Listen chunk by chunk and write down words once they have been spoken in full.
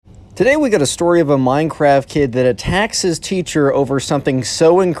Today we got a story of a Minecraft kid that attacks his teacher over something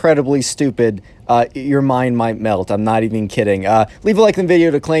so incredibly stupid, your mind might melt. I'm not even kidding. Leave a like in the video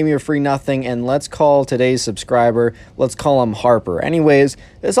to claim your free nothing, and let's call today's subscriber, let's call him Harper. Anyways,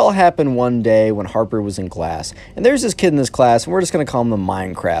 this all happened one day when Harper was in class, and there's this kid in this class, and we're just going to call him the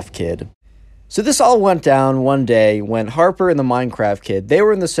Minecraft kid. So this all went down one day when Harper and the Minecraft kid, they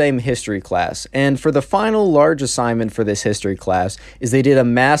were in the same history class. And for the final large assignment for this history class is they did a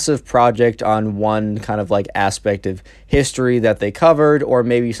massive project on one kind of like aspect of history that they covered, or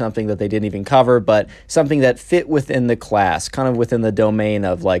maybe something that they didn't even cover, but something that fit within the class, kind of within the domain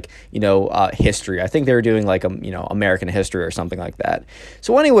of like, history. I think they were doing like, American history or something like that.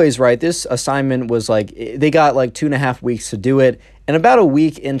 So anyways, right, this assignment was like, they got like 2.5 weeks to do it. And about a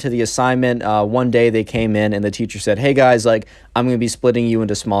week into the assignment, one day they came in and the teacher said, hey guys, like, I'm going to be splitting you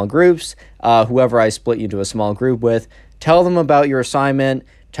into small groups. Whoever I split you into a small group with, tell them about your assignment,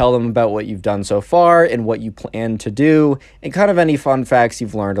 tell them about what you've done so far and what you plan to do, and kind of any fun facts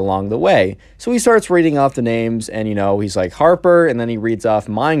you've learned along the way. So he starts reading off the names, and, he's like Harper, and then he reads off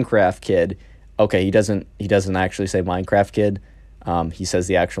Minecraft Kid. Okay, he doesn't actually say Minecraft Kid. He says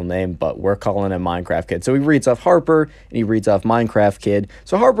the actual name, but we're calling him Minecraft Kid. So he reads off Harper, and he reads off Minecraft Kid.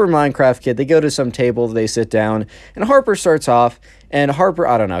 So Harper and Minecraft Kid, they go to some table, they sit down, and Harper starts off, and Harper,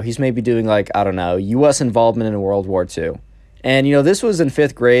 I don't know, he's maybe doing like, I don't know, U.S. involvement in World War II. And, this was in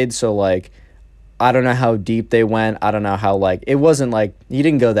 5th grade, so like, I don't know how deep they went. I don't know how, like, it wasn't like, he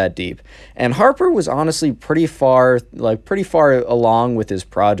didn't go that deep. And Harper was honestly pretty far along with his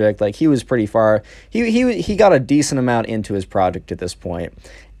project. Like, he was pretty far. He got a decent amount into his project at this point.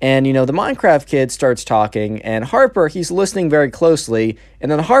 And, the Minecraft kid starts talking, and Harper, he's listening very closely,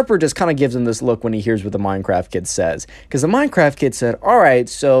 and then Harper just kind of gives him this look when he hears what the Minecraft kid says. Because the Minecraft kid said, all right,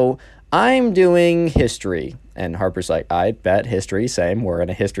 so I'm doing history. And Harper's like, I bet history, same. We're in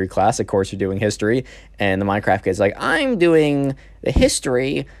a history class. Of course, you're doing history. And the Minecraft kid's like, I'm doing the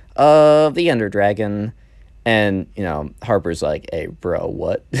history of the Ender Dragon. And, Harper's like, hey, bro,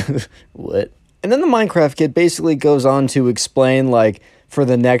 what? What? And then the Minecraft kid basically goes on to explain, like, for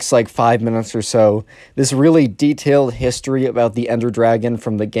the next, 5 minutes or so, this really detailed history about the Ender Dragon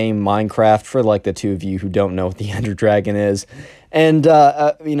from the game Minecraft, for, the two of you who don't know what the Ender Dragon is. And,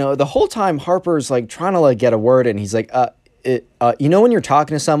 the whole time Harper's, trying to, get a word in. He's like, when you're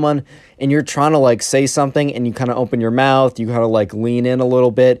talking to someone and you're trying to, say something and you kind of open your mouth, you kind of, lean in a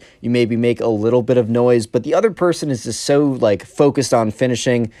little bit, you maybe make a little bit of noise, but the other person is just so, focused on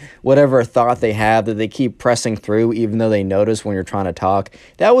finishing whatever thought they have that they keep pressing through even though they notice when you're trying to talk.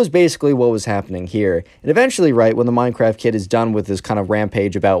 That was basically what was happening here. And eventually, right, when the Minecraft kid is done with this kind of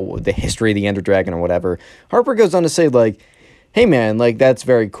rampage about the history of the Ender Dragon or whatever, Harper goes on to say, hey man, that's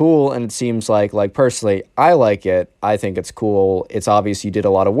very cool, and it seems like personally, I like it. I think it's cool. It's obvious you did a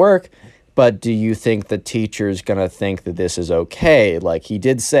lot of work, but do you think the teacher's gonna think that this is okay? He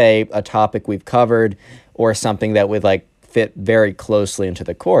did say a topic we've covered or something that would fit very closely into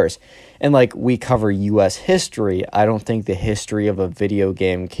the course. And we cover US history. I don't think the history of a video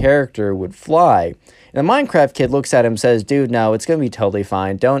game character would fly. And the Minecraft kid looks at him and says, dude, no, it's going to be totally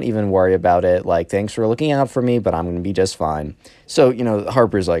fine. Don't even worry about it. Thanks for looking out for me, but I'm going to be just fine. So,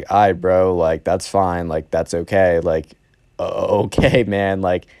 Harper's like, all right, bro, that's fine. That's okay. Okay, man.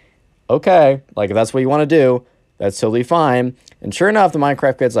 Okay. If that's what you want to do, that's totally fine. And sure enough, the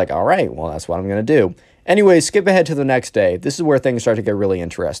Minecraft kid's like, all right, well, that's what I'm going to do. Anyway, skip ahead to the next day. This is where things start to get really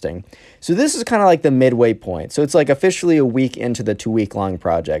interesting. So this is kind of the midway point. So it's officially a week into the 2-week-long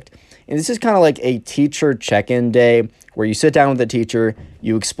project. And this is kind of a teacher check-in day where you sit down with the teacher,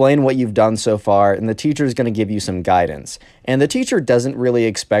 you explain what you've done so far, and the teacher is going to give you some guidance. And the teacher doesn't really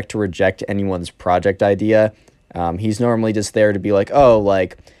expect to reject anyone's project idea. He's normally just there to be like, oh,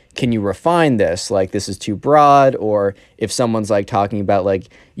 can you refine this? This is too broad. Or if someone's talking about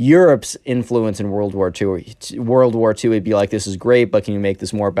Europe's influence in World War II, it'd be this is great, but can you make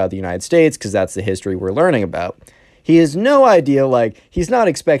this more about the United States? Because that's the history we're learning about. He has no idea, he's not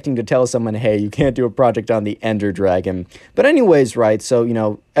expecting to tell someone, hey, you can't do a project on the Ender Dragon. But anyways, right,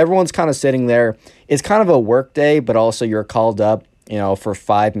 so, everyone's kind of sitting there. It's kind of a work day, but also you're called up, for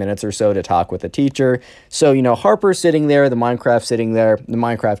 5 minutes or so to talk with the teacher. So, Harper's sitting there, the Minecraft sitting there, the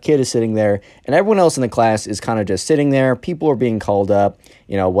Minecraft kid is sitting there, and everyone else in the class is kind of just sitting there. People are being called up,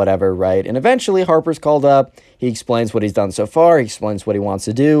 whatever, right? And eventually Harper's called up. He explains what he's done so far. He explains what he wants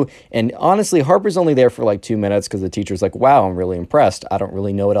to do. And honestly, Harper's only there for 2 minutes because the teacher's like, wow, I'm really impressed. I don't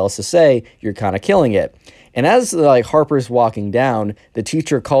really know what else to say. You're kind of killing it. And as Harper's walking down, the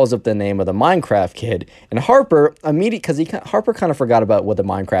teacher calls up the name of the Minecraft kid, and Harper immediately, because Harper kind of forgot about what the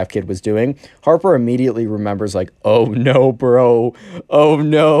Minecraft kid was doing. Harper immediately remembers oh no, bro, oh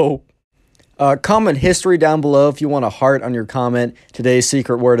no, Comment history down below if you want a heart on your comment. Today's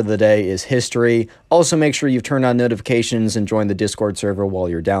secret word of the day is history. Also, make sure you've turned on notifications and join the Discord server while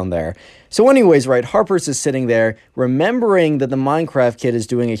you're down there. So anyways, right, Harper's is sitting there remembering that the Minecraft kid is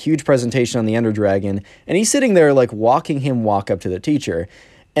doing a huge presentation on the Ender Dragon, and he's sitting there like walking him walk up to the teacher.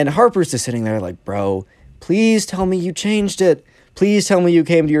 And Harper's just sitting there like, bro, please tell me you changed it. Please tell me you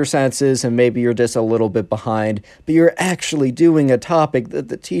came to your senses and maybe you're just a little bit behind, but you're actually doing a topic that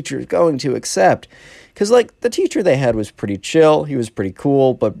the teacher is going to accept. Because, like, the teacher they had was pretty chill. He was pretty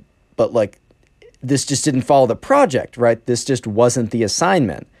cool, but like, this just didn't follow the project, right? This just wasn't the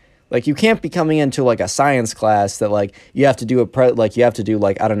assignment. Like, you can't be coming into, like, a science class that, like, you have to do I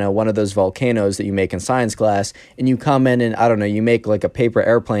don't know, one of those volcanoes that you make in science class, and you come in and, I don't know, you make, like, a paper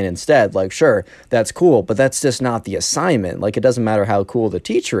airplane instead. Like, sure, that's cool, but that's just not the assignment. Like, it doesn't matter how cool the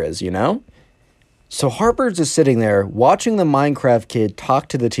teacher is, you know? So Harper's just sitting there watching the Minecraft kid talk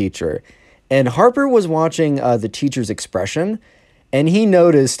to the teacher, and Harper was watching the teacher's expression, and he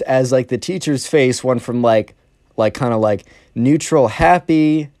noticed as, like, the teacher's face went from, like kind of like neutral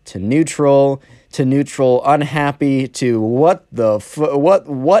happy to neutral unhappy to what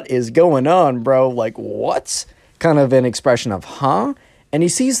is going on, bro? Like, what? Kind of an expression of, huh? And he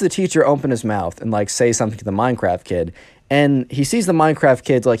sees the teacher open his mouth and like say something to the Minecraft kid. And he sees the Minecraft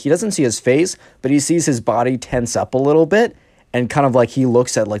kid, like, he doesn't see his face, but he sees his body tense up a little bit. And kind of like he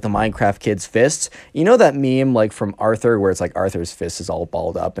looks at like the Minecraft kid's fists. You know that meme like from Arthur where it's like Arthur's fist is all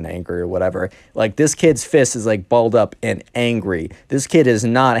balled up and angry or whatever? Like this kid's fist is like balled up and angry. This kid is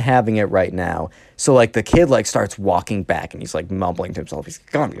not having it right now. So like the kid like starts walking back and he's like mumbling to himself. He's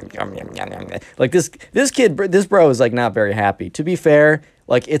like this bro is like not very happy. To be fair,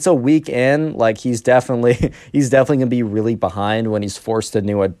 like it's a week in, like he's definitely gonna be really behind when he's forced to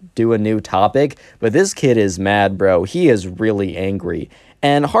do a new topic. But this kid is mad, bro. He is really angry.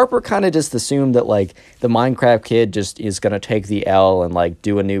 And Harper kind of just assumed that, like, the Minecraft kid just is going to take the L and, like,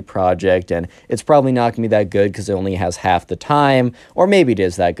 do a new project, and it's probably not going to be that good because it only has half the time, or maybe it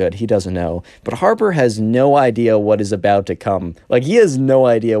is that good, he doesn't know. But Harper has no idea what is about to come. Like, he has no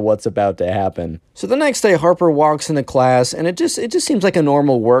idea what's about to happen. So the next day, Harper walks into class, and it just seems like a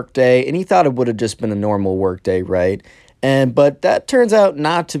normal work day, and he thought it would have just been a normal work day, right? But that turns out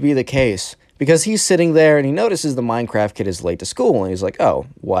not to be the case. Because he's sitting there and he notices the Minecraft kid is late to school. And he's like, oh,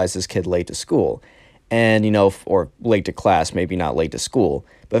 why is this kid late to school? And, you know, or late to class, maybe not late to school.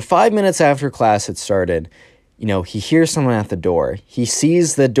 But 5 minutes after class had started, you know, he hears someone at the door. He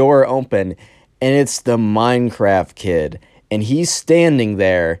sees the door open and it's the Minecraft kid. And he's standing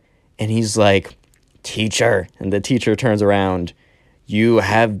there and he's like, teacher. And the teacher turns around. You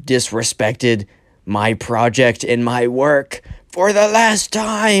have disrespected my project and my work for the last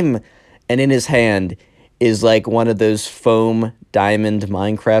time. And in his hand is like one of those foam diamond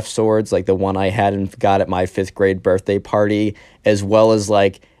Minecraft swords, like the one I had and got at my 5th grade birthday party, as well as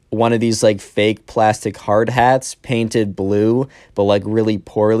like one of these like fake plastic hard hats painted blue, but like really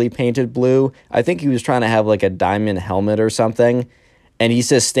poorly painted blue. I think he was trying to have like a diamond helmet or something. And he's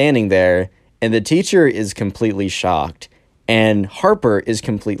just standing there, and the teacher is completely shocked, and Harper is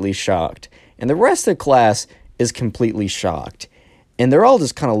completely shocked, and the rest of the class is completely shocked. And they're all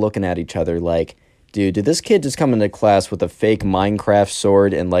just kind of looking at each other like, dude, did this kid just come into class with a fake Minecraft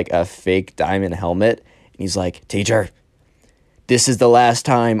sword and like a fake diamond helmet? And he's like, teacher, this is the last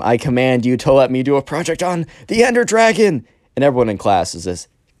time I command you to let me do a project on the Ender Dragon. And everyone in class is just,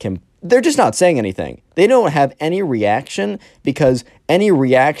 they're just not saying anything. They don't have any reaction because any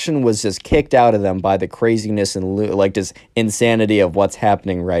reaction was just kicked out of them by the craziness and like just insanity of what's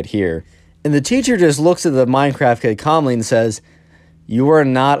happening right here. And the teacher just looks at the Minecraft kid calmly and says, you are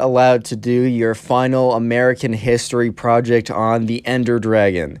not allowed to do your final American history project on the Ender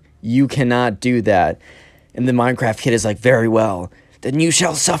Dragon. You cannot do that. And the Minecraft kid is like, very well, then you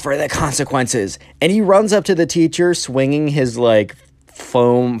shall suffer the consequences. And he runs up to the teacher swinging his like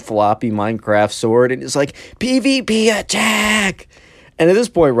foam floppy Minecraft sword and is like, PvP attack! And at this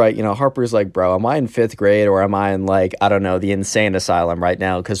point, right, you know, Harper's like, bro, am I in 5th grade or am I in like, I don't know, the insane asylum right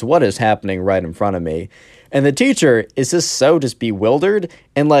now? Because what is happening right in front of me? And the teacher is just bewildered,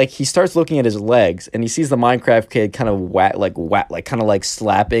 and like he starts looking at his legs, and he sees the Minecraft kid kind of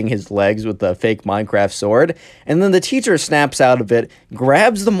slapping his legs with the fake Minecraft sword, and then the teacher snaps out of it,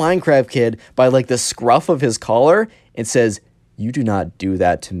 grabs the Minecraft kid by like the scruff of his collar, and says, "You do not do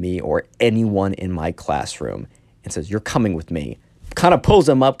that to me or anyone in my classroom," and says, "You're coming with me." Kind of pulls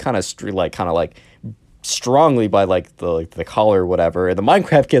him up, kind of strongly by like the collar or whatever, and the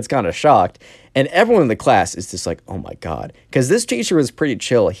Minecraft kid's kind of shocked, and everyone in the class is just like, oh my god, because this teacher was pretty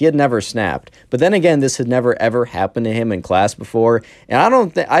chill. He had never snapped, but then again, this had never ever happened to him in class before.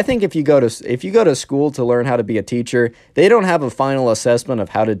 And I think if you go to school to learn how to be a teacher, they don't have a final assessment of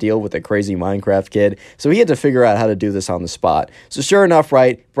how to deal with a crazy Minecraft kid, so he had to figure out how to do this on the spot. So sure enough,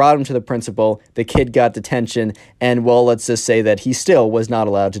 right, brought him to the principal, the kid got detention, and well, let's just say that he still was not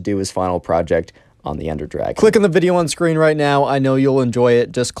allowed to do his final project on the Ender Dragon. Click on the video on screen right now. I know you'll enjoy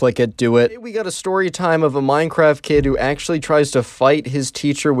it. Just click it. Do it. We got a story time of a Minecraft kid who actually tries to fight his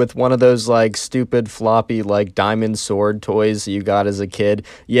teacher with one of those, like, stupid floppy, like, diamond sword toys that you got as a kid.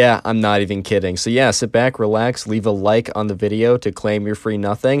 Yeah, I'm not even kidding. So yeah, sit back, relax, leave a like on the video to claim your free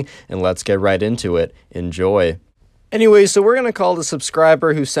nothing, and let's get right into it. Enjoy. Anyway, so we're going to call the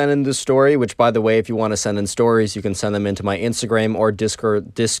subscriber who sent in the story, which, by the way, if you want to send in stories, you can send them into my Instagram or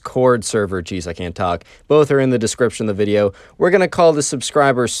Discord server. Jeez, I can't talk. Both are in the description of the video. We're going to call the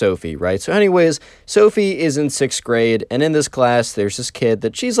subscriber Sophie, right? So anyways, Sophie is in 6th grade, and in this class, there's this kid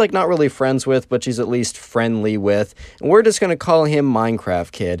that she's, like, not really friends with, but she's at least friendly with, and we're just going to call him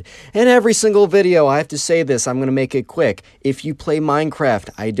Minecraft Kid. In every single video, I have to say this, I'm going to make it quick. If you play Minecraft,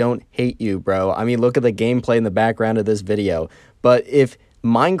 I don't hate you, bro. I mean, look at the gameplay in the background of this video, but if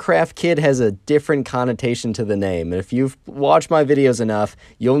Minecraft Kid has a different connotation to the name, and if you've watched my videos enough,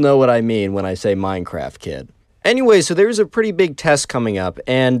 you'll know what I mean when I say Minecraft Kid. Anyway, so there's a pretty big test coming up,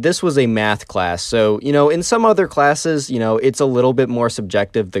 and this was a math class. So, you know, in some other classes, you know, it's a little bit more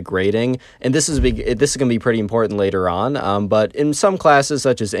subjective, the grading, and this is going to be pretty important later on. But in some classes,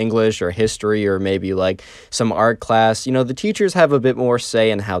 such as English or history or maybe like some art class, you know, the teachers have a bit more say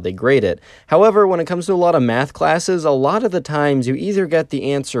in how they grade it. However, when it comes to a lot of math classes, a lot of the times you either get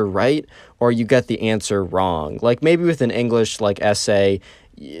the answer right or you get the answer wrong. Like maybe with an English like essay,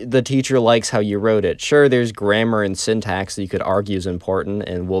 the teacher likes how you wrote it. Sure, there's grammar and syntax that you could argue is important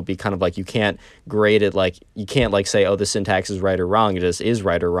and will be kind of like, you can't grade it, like you can't like say, oh, the syntax is right or wrong. It just is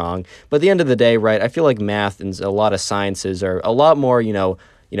right or wrong. But at the end of the day, right, I feel like math and a lot of sciences are a lot more, you know,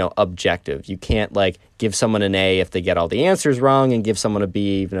 objective. You can't like give someone an A if they get all the answers wrong and give someone a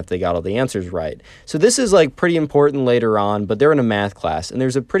B even if they got all the answers right. So this is like pretty important later on, but they're in a math class and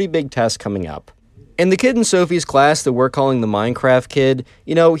there's a pretty big test coming up. And the kid in Sophie's class that we're calling the Minecraft kid,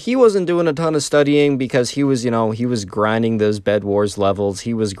 you know, he wasn't doing a ton of studying because he was, you know, he was grinding those Bed Wars levels.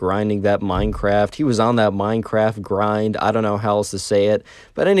 He was grinding that Minecraft. He was on that Minecraft grind. I don't know how else to say it.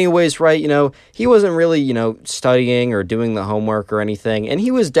 But anyways, right, you know, he wasn't really, you know, studying or doing the homework or anything. And he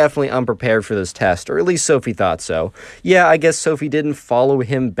was definitely unprepared for this test, or at least Sophie thought so. Yeah, I guess Sophie didn't follow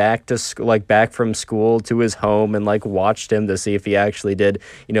him back to back from school to his home and like watched him to see if he actually did,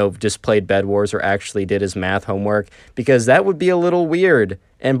 you know, just played Bed Wars or actually did his math homework, because that would be a little weird.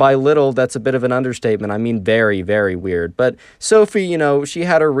 And by little, that's a bit of an understatement. I mean, very, very weird. But Sophie, you know, she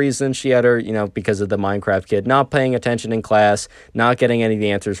had her reason. She had her, you know, because of the Minecraft kid not paying attention in class, not getting any of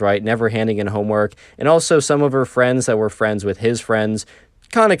the answers right, never handing in homework. And also some of her friends that were friends with his friends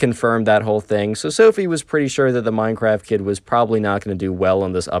kind of confirmed that whole thing. So Sophie was pretty sure that the Minecraft kid was probably not going to do well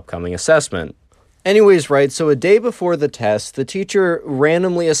on this upcoming assessment. Anyways, right, so a day before the test, the teacher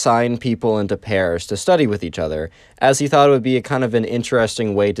randomly assigned people into pairs to study with each other, as he thought it would be a kind of an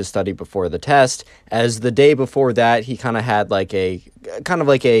interesting way to study before the test, as the day before that, he kind of had like a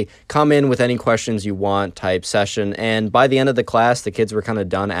come in with any questions you want type session, and by the end of the class, the kids were kind of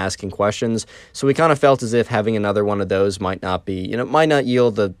done asking questions, so we kind of felt as if having another one of those might not be, you know, might not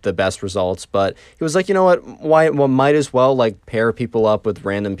yield the best results, but he was like, you know what, might as well like pair people up with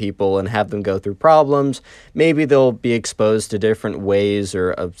random people and have them go through problems. Maybe they'll be exposed to different ways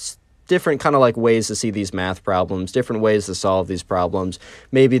or different kind of like ways to see these math problems, different ways to solve these problems.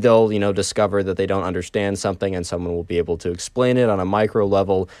 Maybe they'll, you know, discover that they don't understand something and someone will be able to explain it on a micro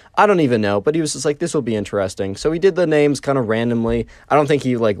level. I don't even know, but he was just like, this will be interesting. So he did the names kind of randomly. I don't think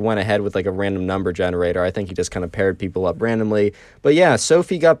he like went ahead with like a random number generator. I think he just kind of paired people up randomly. But yeah,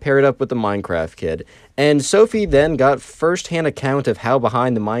 Sophie got paired up with the Minecraft kid. And Sophie then got first-hand account of how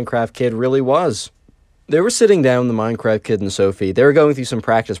behind the Minecraft kid really was. They were sitting down, the Minecraft kid and Sophie. They were going through some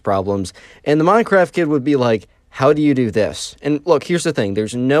practice problems, and the Minecraft kid would be like, how do you do this? And look, here's the thing.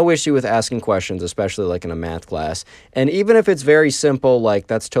 There's no issue with asking questions, especially like in a math class. And even if it's very simple, like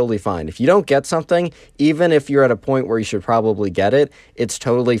that's totally fine. If you don't get something, even if you're at a point where you should probably get it, it's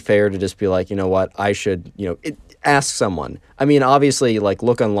totally fair to just be like, you know what, I should, you know, ask someone. I mean, obviously, like,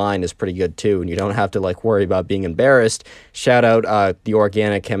 look online is pretty good, too, and you don't have to, like, worry about being embarrassed. Shout out the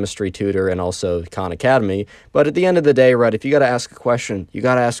organic chemistry tutor and also Khan Academy. But at the end of the day, right, if you got to ask a question, you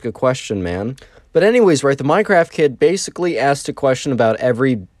got to ask a question, man. But anyways, right, the Minecraft kid basically asked a question about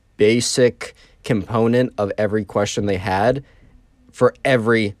every basic component of every question they had for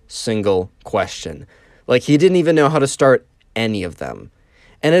every single question. Like, he didn't even know how to start any of them.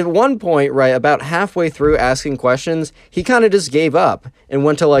 And at one point, right, about halfway through asking questions, he kind of just gave up and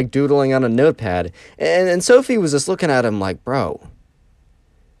went to, like, doodling on a notepad. And Sophie was just looking at him like, bro,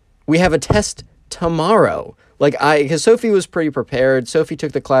 we have a test tomorrow. Like, because Sophie was pretty prepared. Sophie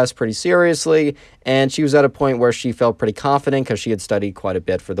took the class pretty seriously, and she was at a point where she felt pretty confident because she had studied quite a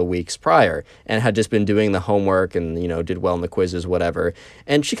bit for the weeks prior and had just been doing the homework and, you know, did well in the quizzes, whatever.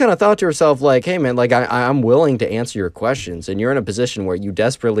 And she kind of thought to herself, like, hey, man, like, I'm willing to answer your questions, and you're in a position where you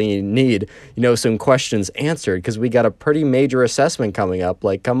desperately need, you know, some questions answered because we got a pretty major assessment coming up.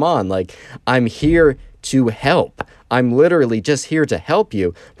 Like, come on, like, I'm here to help. I'm literally just here to help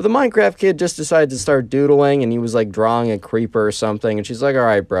you. But the Minecraft kid just decided to start doodling, and he was like drawing a creeper or something, and she's like, all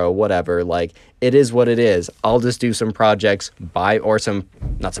right, bro, whatever. Like, it is what it is. I'll just do some projects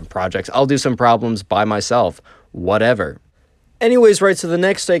I'll do some problems by myself. Whatever. Anyways, right, so the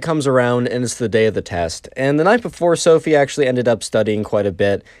next day comes around, and it's the day of the test. And the night before, Sophie actually ended up studying quite a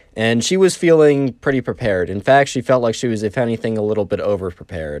bit, and she was feeling pretty prepared. In fact, she felt like she was, if anything, a little bit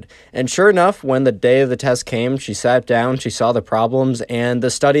over-prepared. And sure enough, when the day of the test came, she sat down, she saw the problems, and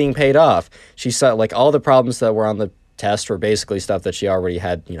the studying paid off. She saw, like, all the problems that were on the test were basically stuff that she already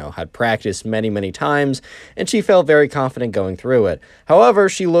had practiced many, many times, and she felt very confident going through it. However,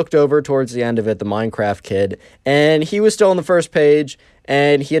 she looked over towards the end of it, the Minecraft kid, and he was still on the first page,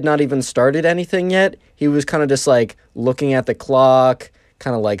 and he had not even started anything yet. He was kind of just, like, looking at the clock,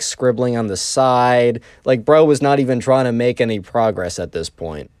 kind of, like, scribbling on the side. Like, bro was not even trying to make any progress at this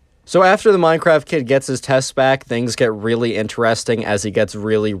point. So after the Minecraft kid gets his tests back, things get really interesting as he gets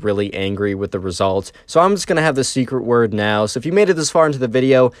really, really angry with the results. So I'm just going to have the secret word now. So if you made it this far into the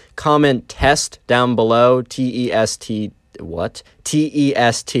video, comment test down below, T-E-S-T, what?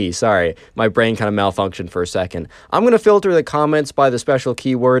 T-E-S-T, sorry. My brain kind of malfunctioned for a second. I'm going to filter the comments by the special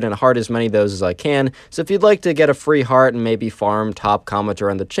keyword and heart as many of those as I can. So if you'd like to get a free heart and maybe farm top commenter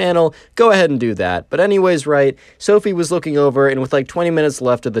on the channel, go ahead and do that. But anyways, right, Sophie was looking over, and with like 20 minutes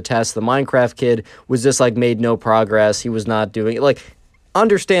left of the test, the Minecraft kid was just like made no progress. He was not doing it. Like,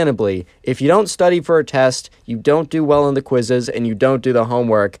 understandably, if you don't study for a test, you don't do well in the quizzes, and you don't do the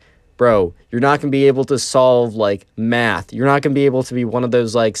homework, bro, you're not going to be able to solve, like, math. You're not going to be able to be one of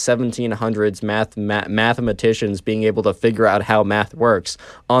those, like, 1700s mathematicians being able to figure out how math works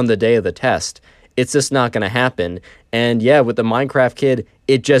on the day of the test. It's just not going to happen. And, yeah, with the Minecraft kid,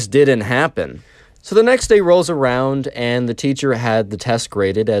 it just didn't happen. So the next day rolls around, and the teacher had the test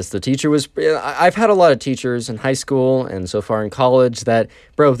graded, as the teacher was... I've had a lot of teachers in high school and so far in college that,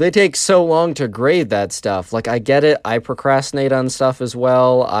 bro, they take so long to grade that stuff. Like, I get it. I procrastinate on stuff as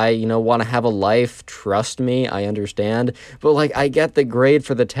well. I, want to have a life. Trust me, I understand. But, like, I get the grade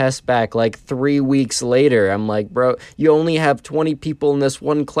for the test back, like, 3 weeks later. I'm like, bro, you only have 20 people in this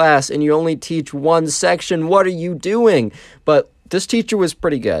one class, and you only teach one section. What are you doing? But... this teacher was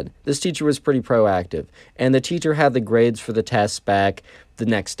pretty good. This teacher was pretty proactive. And the teacher had the grades for the tests back the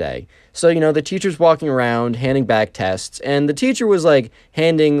next day. So, the teacher's walking around, handing back tests. And the teacher was, like,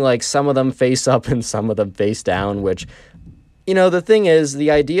 handing, like, some of them face up and some of them face down, which... the thing is,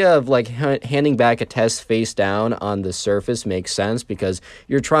 the idea of, like, handing back a test face down on the surface makes sense because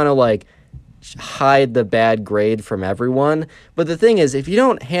you're trying to, like, hide the bad grade from everyone. But the thing is, if you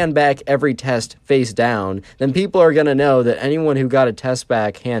don't hand back every test face down, then people are going to know that anyone who got a test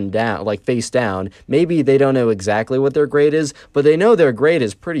back hand down, like face down, maybe they don't know exactly what their grade is, but they know their grade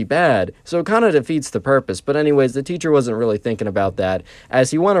is pretty bad. So it kind of defeats the purpose. But anyways, the teacher wasn't really thinking about that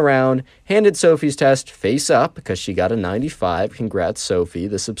as he went around, handed Sophie's test face up because she got a 95. Congrats, Sophie,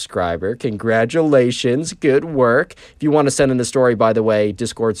 the subscriber. Congratulations. Good work. If you want to send in a story, by the way,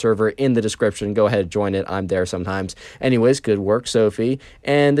 Discord server in the description. Go ahead, join it. I'm there sometimes. Anyways, good work, Sophie.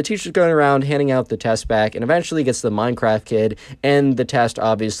 And the teacher's going around handing out the test back and eventually gets the Minecraft kid, and the test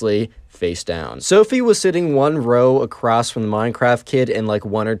obviously face down. Sophie was sitting one row across from the Minecraft kid and like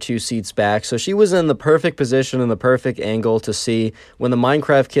 1 or 2 seats back, so she was in the perfect position and the perfect angle to see when the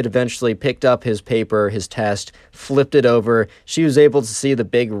Minecraft kid eventually picked up his paper, his test, flipped it over. She was able to see the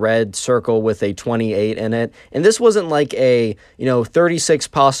big red circle with a 28 in it, and this wasn't like a, 36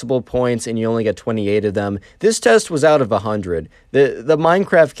 possible points and you only get 28 of them. This test was out of 100. The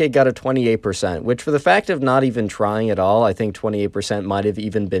Minecraft kid got a 28%, which for the fact of not even trying at all, I think 28% might have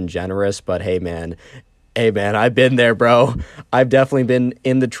even been generous. But hey man, I've been there, bro. I've definitely been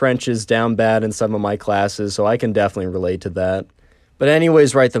in the trenches down bad in some of my classes, so I can definitely relate to that. But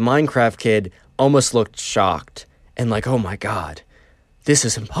anyways, right, the Minecraft kid almost looked shocked and like, oh my god, this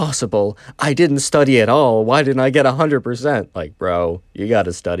is impossible. I didn't study at all. Why didn't I get 100%? Like, bro, you got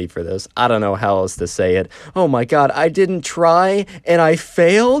to study for this. I don't know how else to say it. Oh my God, I didn't try and I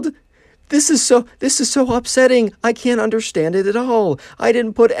failed? This is so upsetting. I can't understand it at all. I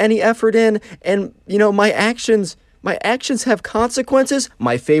didn't put any effort in, and my actions have consequences.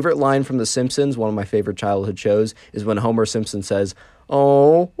 My favorite line from The Simpsons, one of my favorite childhood shows, is when Homer Simpson says,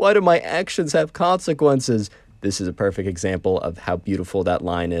 "Oh, why do my actions have consequences?" This is a perfect example of how beautiful that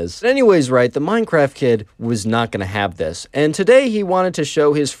line is. But anyways, right, the Minecraft kid was not going to have this. And today he wanted to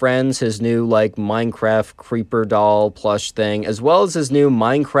show his friends his new, Minecraft creeper doll plush thing, as well as his new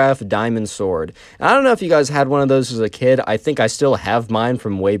Minecraft diamond sword. And I don't know if you guys had one of those as a kid. I think I still have mine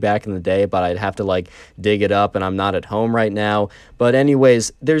from way back in the day, but I'd have to, dig it up, and I'm not at home right now. But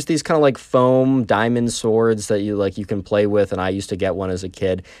anyways, there's these kind of, foam diamond swords that you can play with, and I used to get one as a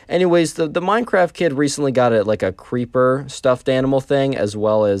kid. Anyways, the Minecraft kid recently got it, a creeper stuffed animal thing, as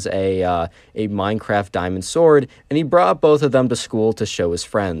well as a Minecraft diamond sword, and he brought both of them to school to show his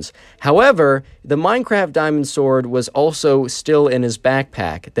friends. However, the Minecraft diamond sword was also still in his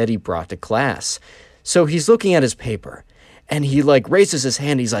backpack that he brought to class. So he's looking at his paper, and he raises his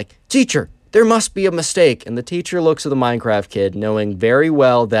hand. He's like, "Teacher, there must be a mistake." And the teacher looks at the Minecraft kid, knowing very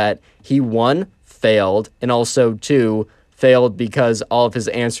well that he, 1, failed, and also 2, failed because all of his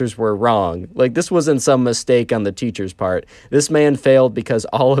answers were wrong. This wasn't some mistake on the teacher's part. This man failed because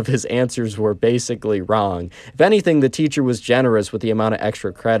all of his answers were basically wrong. If anything, the teacher was generous with the amount of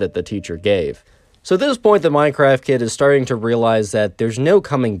extra credit the teacher gave. So at this point, the Minecraft kid is starting to realize that there's no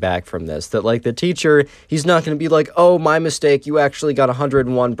coming back from this. That, the teacher, he's not going to be like, "Oh, my mistake, you actually got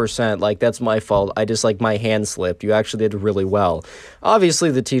 101%. That's my fault. I just, my hand slipped. You actually did really well."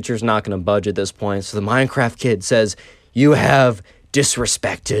 Obviously, the teacher's not going to budge at this point. So the Minecraft kid says, "You have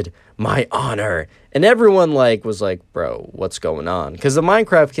disrespected my honor." And everyone was like, "Bro, what's going on?" Because the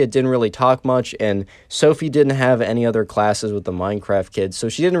Minecraft kid didn't really talk much, and Sophie didn't have any other classes with the Minecraft kid, so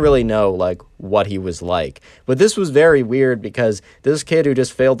she didn't really know what he was like. But this was very weird because this kid who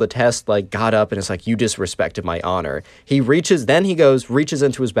just failed the test got up and is like, "You disrespected my honor." He reaches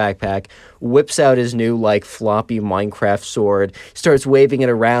into his backpack, whips out his new floppy Minecraft sword, starts waving it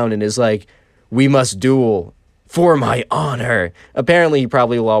around, and is like, "We must duel for my honor." Apparently, he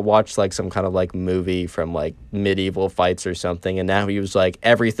probably watched some kind of movie from medieval fights or something, and now he was like,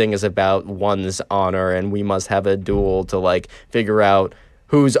 everything is about one's honor, and we must have a duel to figure out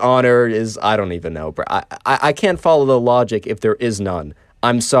whose honor is. I don't even know, bro. I can't follow the logic if there is none.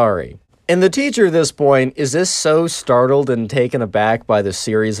 I'm sorry. And the teacher at this point is just so startled and taken aback by the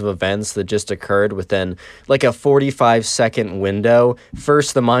series of events that just occurred within a 45-second window.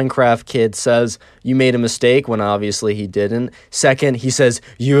 First, the Minecraft kid says, "You made a mistake," when obviously he didn't. Second, he says,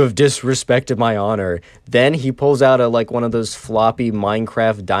 "You have disrespected my honor." Then he pulls out one of those floppy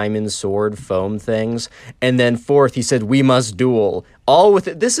Minecraft diamond sword foam things. And then fourth, he said, "We must duel." All with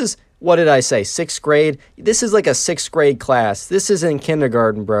it. This is, what did I say, 6th grade? This is a 6th grade class. This isn't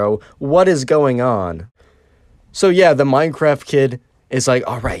kindergarten, bro. What is going on? So yeah, the Minecraft kid is like,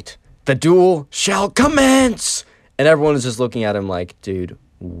 "All right, the duel shall commence." And everyone is just looking at him like, "Dude,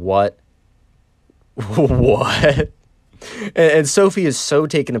 what?" What? And Sophie is so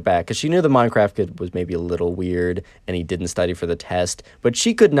taken aback because she knew the Minecraft kid was maybe a little weird and he didn't study for the test, but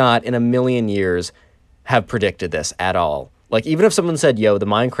she could not in a million years have predicted this at all. Even if someone said, "Yo, the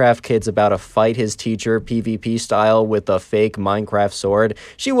Minecraft kid's about to fight his teacher PvP style with a fake Minecraft sword,"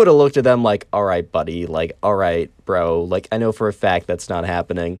 she would have looked at them like, "All right, buddy, all right, bro, I know for a fact that's not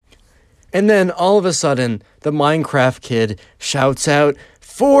happening." And then all of a sudden, the Minecraft kid shouts out,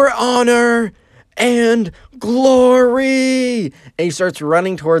 "For honor and glory!" And he starts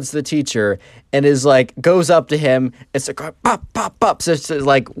running towards the teacher and is goes up to him. It's pop, pop, pop. So it's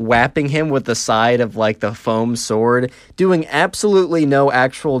whapping him with the side of the foam sword, doing absolutely no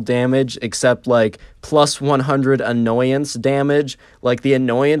actual damage except plus 100 annoyance damage. The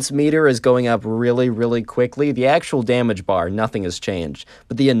annoyance meter is going up really, really quickly. The actual damage bar, nothing has changed.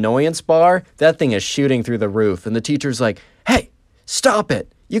 But the annoyance bar, that thing is shooting through the roof. And the teacher's like, "Hey, stop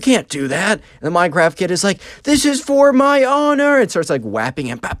it. You can't do that." And the Minecraft kid is like, "This is for my honor." And starts whapping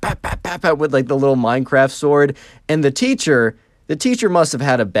him pap, pap, pap, pap, pap, with the little Minecraft sword. And the teacher must have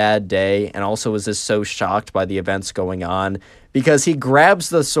had a bad day and also was just so shocked by the events going on because he grabs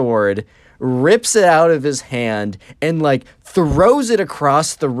the sword, rips it out of his hand, and throws it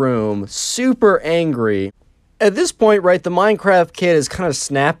across the room, super angry. At this point, right, the Minecraft kid is kind of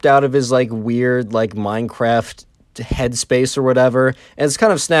snapped out of his weird Minecraft headspace or whatever, and it's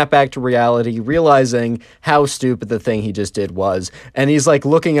kind of snapped back to reality, realizing how stupid the thing he just did was. And he's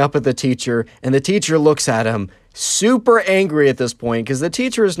looking up at the teacher, and the teacher looks at him super angry at this point because the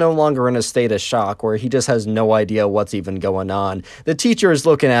teacher is no longer in a state of shock where he just has no idea what's even going on. The teacher is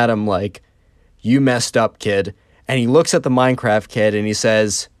looking at him like, "You messed up, kid." And he looks at the Minecraft kid and he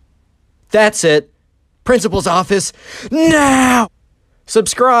says, "That's it. Principal's office, now!"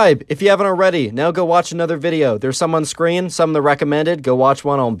 Subscribe if you haven't already. Now go watch another video. There's some on screen, some that recommended. Go watch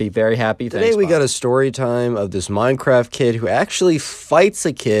one. I'll be very happy. Today we got a story time of this Minecraft kid who actually fights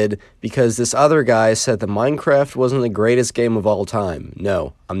a kid because this other guy said that Minecraft wasn't the greatest game of all time.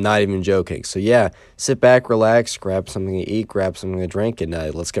 No, I'm not even joking. So yeah, sit back, relax, grab something to eat, grab something to drink, and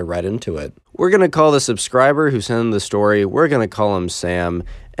let's get right into it. We're going to call the subscriber who sent in the story, we're going to call him Sam.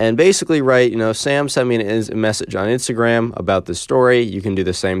 And basically, right, Sam sent me a message on Instagram about this story. You can do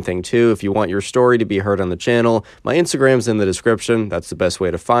the same thing too. If you want your story to be heard on the channel, my Instagram's in the description. That's the best way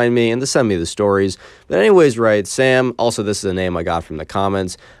to find me and to send me the stories. But anyways, right, Sam, also this is a name I got from the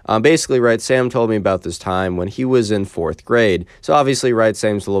comments. Basically, right, Sam told me about this time when he was in 4th grade. So obviously, right,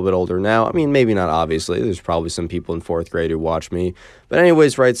 Sam's a little bit older now. I mean, maybe not obviously. There's probably some people in 4th grade who watch me. But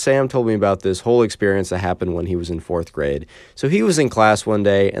anyways, right, Sam told me about this whole experience that happened when he was in 4th grade. So he was in class one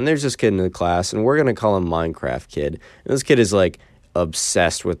day, and there's this kid in the class, and we're going to call him Minecraft Kid. And this kid is, like,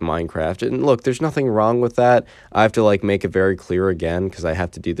 obsessed with Minecraft. And look, there's nothing wrong with that. I have to, like, make it very clear again, because I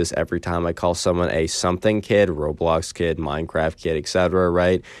have to do this every time I call someone a something kid, Roblox kid, Minecraft kid, etc.,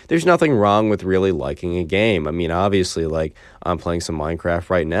 right? There's nothing wrong with really liking a game. I mean, obviously, like, I'm playing some Minecraft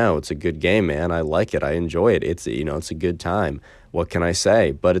right now. It's a good game, man. I like it. I enjoy it. It's a good time. What can I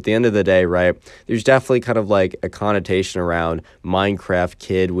say? But at the end of the day, right, there's definitely kind of like a connotation around Minecraft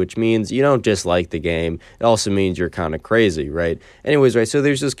Kid, which means you don't just like the game. It also means you're kind of crazy, right? Anyways, right, so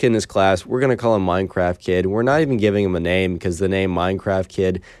there's this kid in this class. We're going to call him Minecraft Kid. We're not even giving him a name because the name Minecraft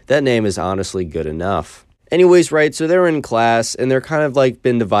Kid, that name is honestly good enough. Anyways, right, so they're in class, and they're kind of, like,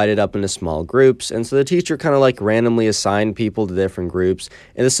 been divided up into small groups, and so the teacher kind of, like, randomly assigned people to different groups,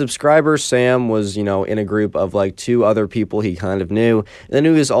 and the subscriber, Sam, was, in a group of, like, 2 other people he kind of knew, and then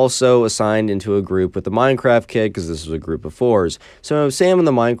he was also assigned into a group with the Minecraft kid, because this was a group of 4s. So Sam and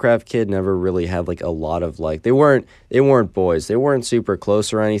the Minecraft kid never really had, like, a lot of, like, they weren't boys. They weren't super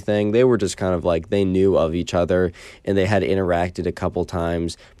close or anything. They were just kind of, like, they knew of each other, and they had interacted a couple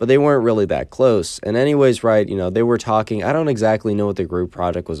times, but they weren't really that close. And anyways, right, they were talking. I don't exactly know what the group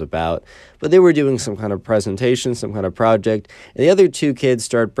project was about, but they were doing some kind of presentation, some kind of project, and the other 2 kids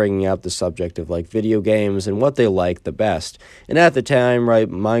start bringing up the subject of, like, video games and what they liked the best. And at the time, right,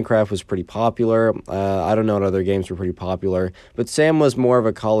 Minecraft was pretty popular. I don't know what other games were pretty popular, but Sam was more of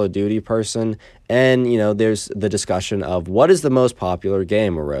a Call of Duty person. And, there's the discussion of what is the most popular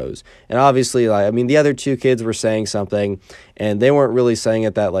game arose. And obviously, the other 2 kids were saying something, and they weren't really saying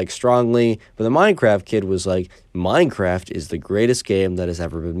it that, like, strongly. But the Minecraft kid was like, Minecraft is the greatest game that has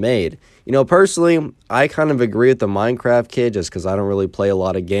ever been made. Personally, I kind of agree with the Minecraft kid just because I don't really play a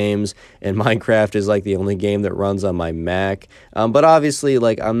lot of games, and Minecraft is, like, the only game that runs on my Mac. But obviously,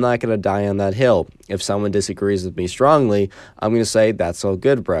 like, I'm not going to die on that hill. If someone disagrees with me strongly, I'm going to say, that's all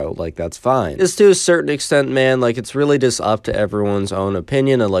good, bro. Like, that's fine. Just to a certain extent, man, like, it's really just up to everyone's own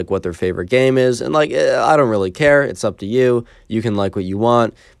opinion and, like, what their favorite game is. And, like, I don't really care. It's up to you. You can like what you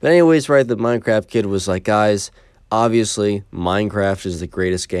want. But anyways, right, the Minecraft kid was like, guys, obviously, Minecraft is the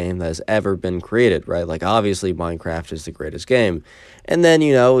greatest game that has ever been created, right? Like, obviously, Minecraft is the greatest game. And then,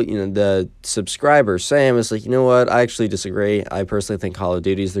 the subscriber, Sam, is like, you know what? I actually disagree. I personally think Call of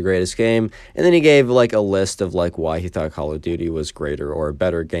Duty is the greatest game. And then he gave, like, a list of, like, why he thought Call of Duty was greater or a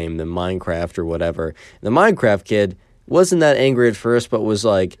better game than Minecraft or whatever. The Minecraft kid wasn't that angry at first, but was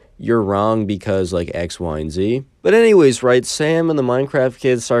like, you're wrong because, like, X, Y, and Z. But anyways, right, Sam and the Minecraft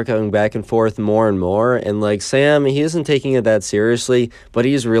kid start going back and forth more and more, and, like, Sam, he isn't taking it that seriously, but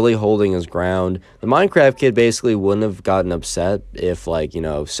he's really holding his ground. The Minecraft kid basically wouldn't have gotten upset if, like,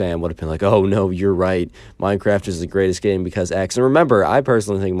 Sam would have been like, oh, no, you're right, Minecraft is the greatest game because X. And remember, I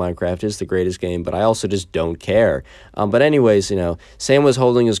personally think Minecraft is the greatest game, but I also just don't care. But anyways, Sam was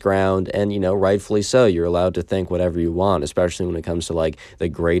holding his ground, and, rightfully so. You're allowed to think whatever you want, especially when it comes to, like, the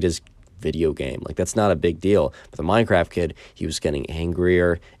greatest video game. Like, that's not a big deal. But the Minecraft kid, he was getting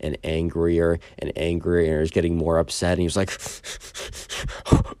angrier and angrier and angrier, and he was getting more upset, and he was like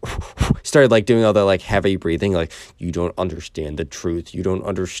started, like, doing all the, like, heavy breathing, like, you don't understand the truth, you don't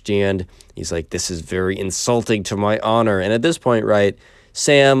understand. He's like, this is very insulting to my honor. And at this point, right,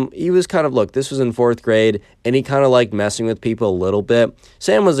 Sam, he was kind of, look, this was in 4th grade, and he kind of liked messing with people a little bit.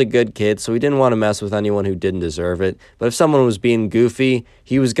 Sam was a good kid, so he didn't want to mess with anyone who didn't deserve it. But if someone was being goofy,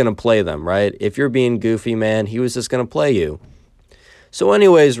 he was going to play them, right? If you're being goofy, man, he was just going to play you. So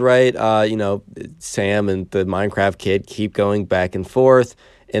anyways, right, Sam and the Minecraft kid keep going back and forth.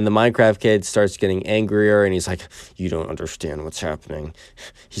 And the Minecraft kid starts getting angrier, and he's like, you don't understand what's happening.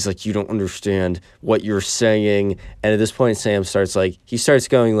 He's like, you don't understand what you're saying. And at this point, Sam starts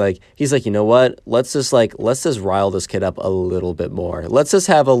going like, he's like, you know what? Let's just rile this kid up a little bit more. Let's just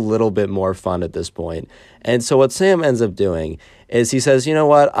have a little bit more fun at this point. And so what Sam ends up doing is he says, you know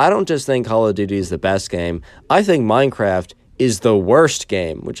what? I don't just think Call of Duty is the best game. I think Minecraft is the worst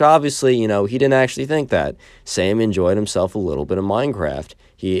game, which obviously, he didn't actually think that. Sam enjoyed himself a little bit of Minecraft.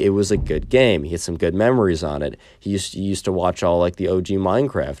 It was a good game. He had some good memories on it. He used to watch all the OG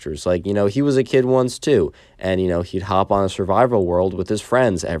Minecrafters. He was a kid once too. And, he'd hop on a survival world with his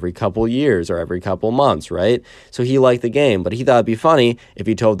friends every couple years or every couple months, right? So he liked the game, but he thought it'd be funny if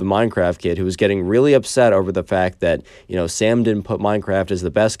he told the Minecraft kid, who was getting really upset over the fact that, Sam didn't put Minecraft as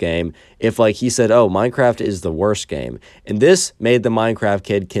the best game, if he said, oh, Minecraft is the worst game. And this made the Minecraft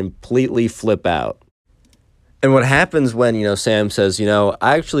kid completely flip out. And what happens when, Sam says, I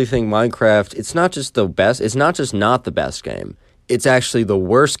actually think Minecraft, it's not just the best, it's not just not the best game. It's actually the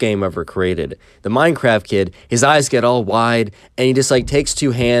worst game ever created. The Minecraft kid, his eyes get all wide, and he just takes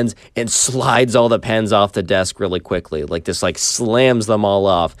two hands and slides all the pens off the desk really quickly. Slams them all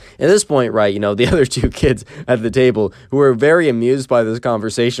off. At this point, right, the other two kids at the table who are very amused by this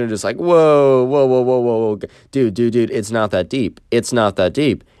conversation are just like, whoa, whoa, whoa, whoa, whoa, dude, it's not that deep. It's not that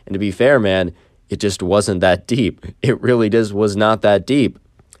deep. And to be fair, man, it just wasn't that deep. It really just was not that deep.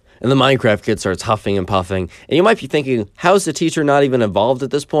 And the Minecraft kid starts huffing and puffing. And you might be thinking, how is the teacher not even involved at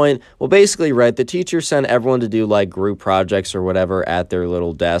this point? Well, basically, right, the teacher sent everyone to do group projects or whatever at their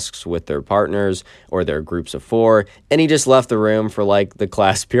little desks with their partners or their groups of 4. And he just left the room for the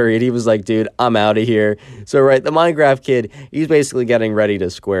class period. He was like, dude, I'm out of here. So, right, the Minecraft kid, he's basically getting ready to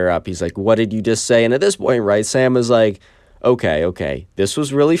square up. He's like, what did you just say? And at this point, right, Sam is like, okay, this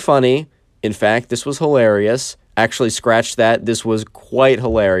was really funny. In fact, this was hilarious. Actually, scratch that. This was quite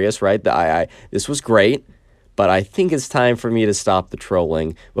hilarious, right? This was great. But I think it's time for me to stop the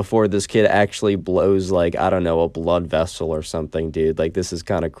trolling before this kid actually blows, a blood vessel or something, dude. This is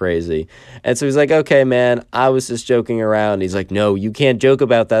kind of crazy. And so he's like, okay, man, I was just joking around. He's like, no, you can't joke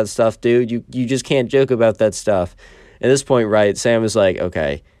about that stuff, dude. You just can't joke about that stuff. At this point, right, Sam is like,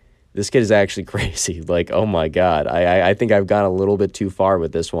 okay, this kid is actually crazy. Oh my God, I think I've gone a little bit too far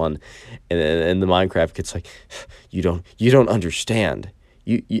with this one. And the Minecraft kid's like, you don't understand.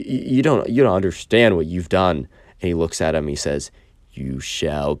 You don't understand what you've done. And he looks at him. He says, you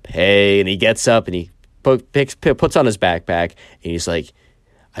shall pay. And he gets up and he puts on his backpack and he's like,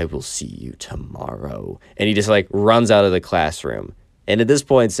 I will see you tomorrow. And he just runs out of the classroom. And at this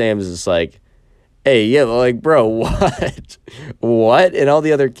point, Sam is just like, hey, yeah, bro, what? What? And all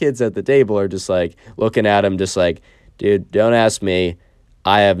the other kids at the table are just looking at him just dude, don't ask me.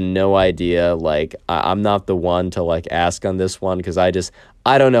 I have no idea. I'm not the one to ask on this one because I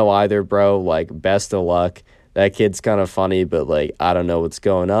don't know either, bro. Best of luck. That kid's kind of funny, but I don't know what's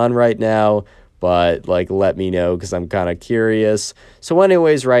going on right now. But let me know because I'm kind of curious. So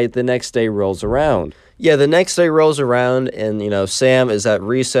anyways, right, the next day rolls around. Yeah, the next day rolls around and, Sam is at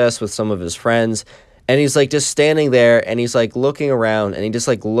recess with some of his friends and he's just standing there and he's looking around and he just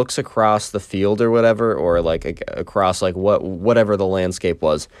looks across the field or whatever or across whatever the landscape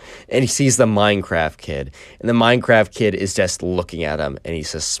was and he sees the Minecraft kid and the Minecraft kid is just looking at him and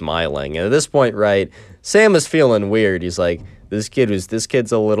he's just smiling. And at this point, right, Sam is feeling weird. He's like, this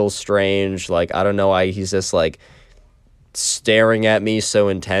kid's a little strange. I don't know why he's just staring at me so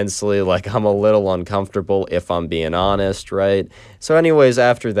intensely. I'm a little uncomfortable if I'm being honest, right? So anyways,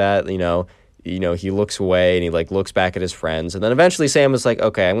 after that, he looks away and he looks back at his friends. And then eventually Sam is like,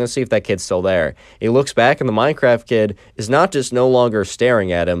 okay, I'm going to see if that kid's still there. He looks back and the Minecraft kid is not just no longer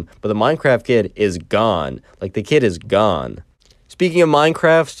staring at him, but the Minecraft kid is gone. The kid is gone. Speaking of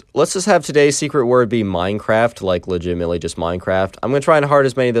Minecraft, let's just have today's secret word be Minecraft, legitimately just Minecraft. I'm going to try and heart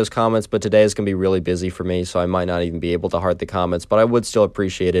as many of those comments, but today is going to be really busy for me, so I might not even be able to heart the comments, but I would still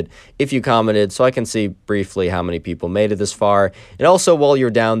appreciate it if you commented so I can see briefly how many people made it this far. And also, while you're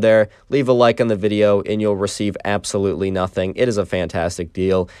down there, leave a like on the video and you'll receive absolutely nothing. It is a fantastic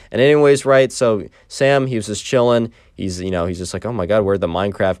deal. And anyways, right, so Sam, he was just chilling. He's just like, oh my God, where'd the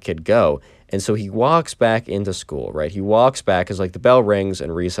Minecraft kid go? And so he walks back into school, right? He walks back as the bell rings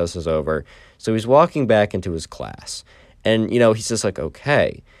and recess is over. So he's walking back into his class. And, he's just like,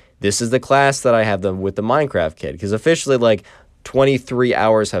 okay, this is the class that I have with the Minecraft kid. Because officially, 23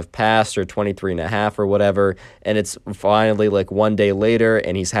 hours have passed or 23 and a half or whatever. And it's finally one day later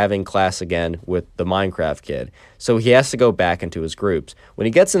and he's having class again with the Minecraft kid. So he has to go back into his groups. When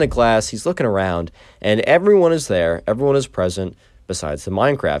he gets into class, he's looking around and everyone is there. Everyone is present. Besides the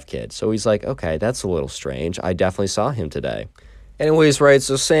Minecraft kid. So he's like, okay, that's a little strange. I definitely saw him today. Anyways, right,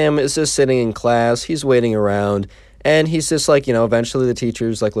 so Sam is just sitting in class, he's waiting around, and he's just like, eventually the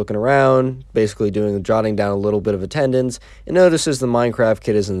teacher's like looking around, basically jotting down a little bit of attendance, and notices the Minecraft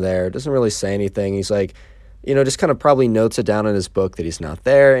kid isn't there, doesn't really say anything. He's like, just kind of probably notes it down in his book that he's not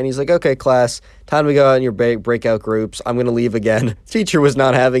there, and he's like, okay, class, time to go out in your breakout groups, I'm gonna leave again. The teacher was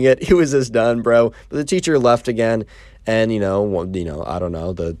not having it, he was just done, bro, but the teacher left again. And, I don't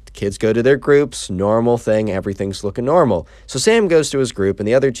know, the kids go to their groups, normal thing, everything's looking normal. So Sam goes to his group, and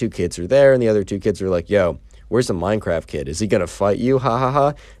the other two kids are there, and the other two kids are like, yo, where's the Minecraft kid? Is he going to fight you? Ha, ha, ha.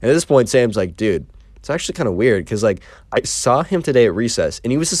 And at this point, Sam's like, dude, it's actually kind of weird, because, like, I saw him today at recess,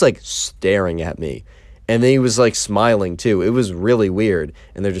 and he was just, like, staring at me. And then he was, like, smiling, too. It was really weird.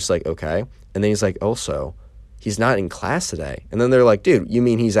 And they're just like, okay. And then he's like, also, he's not in class today. And then they're like, dude, you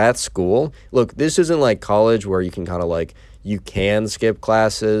mean he's at school? Look, this isn't like college where you can kind of like, you can skip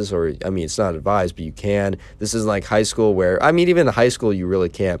classes, or, I mean, it's not advised, but you can. This isn't like high school where, I mean, even in high school, you really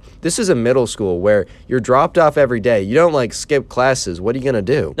can't. This is a middle school where you're dropped off every day. You don't like skip classes. What are you going to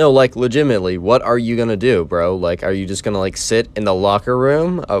do? No, like legitimately, what are you going to do, bro? Like, are you just going to like sit in the locker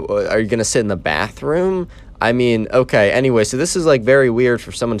room? Are you going to sit in the bathroom? I mean, okay, anyway, so this is, like, very weird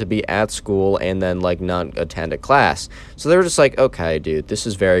for someone to be at school and then, like, not attend a class. So they were just like, okay, dude, this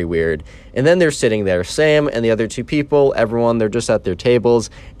is very weird. And then they're sitting there, Sam and the other two people, everyone, they're just at their tables,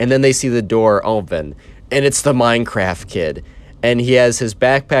 and then they see the door open, and it's the Minecraft kid. And he has his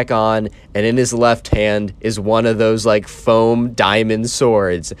backpack on, and in his left hand is one of those, like, foam diamond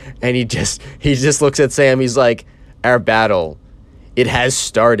swords. And he just looks at Sam, he's like, our battle, it has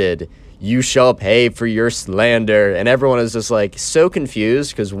started. You shall pay for your slander. And everyone is just like so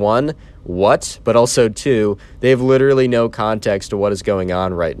confused because one, what? But also two, they have literally no context to what is going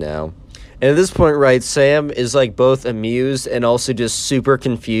on right now. And at this point, right, Sam is like both amused and also just super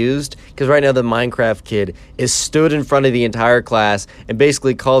confused because right now the Minecraft kid is stood in front of the entire class and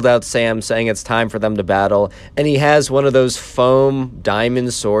basically called out Sam saying it's time for them to battle. And he has one of those foam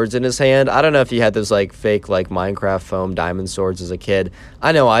diamond swords in his hand. I don't know if you had those like fake like Minecraft foam diamond swords as a kid.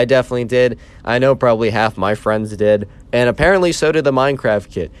 I know I definitely did. I know probably half my friends did. And apparently so did the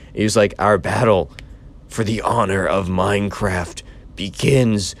Minecraft kid. He was like, our battle for the honor of Minecraft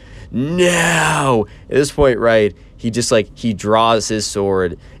begins now. At this point, right, he draws his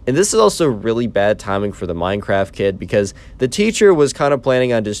sword. And this is also really bad timing for the Minecraft kid because the teacher was kind of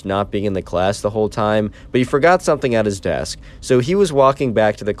planning on just not being in the class the whole time, but he forgot something at his desk. So he was walking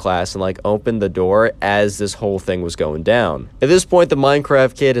back to the class and like opened the door as this whole thing was going down. At this point, the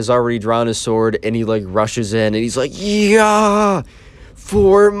Minecraft kid has already drawn his sword and he like rushes in and he's like, yeah,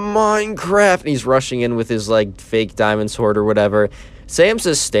 for Minecraft. And he's rushing in with his like fake diamond sword or whatever. Sam's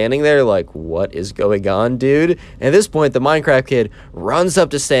just standing there like, what is going on, dude? And at this point, the Minecraft kid runs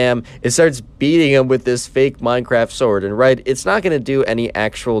up to Sam and starts beating him with this fake Minecraft sword. And right, it's not going to do any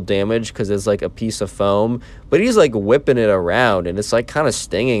actual damage because it's like a piece of foam, but he's like whipping it around and it's like kind of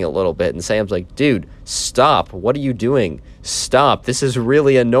stinging a little bit. And Sam's like, dude, stop. What are you doing? Stop. This is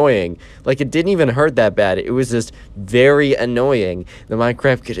really annoying. Like, it didn't even hurt that bad. It was just very annoying. The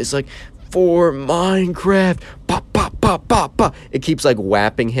Minecraft kid is like, for Minecraft, pop, pop, pop, pop, pop. It keeps like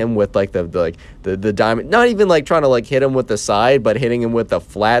whapping him with like the diamond, not even like trying to like hit him with the side, but hitting him with the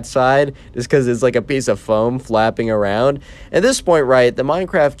flat side, just because it's like a piece of foam flapping around. At this point, right, the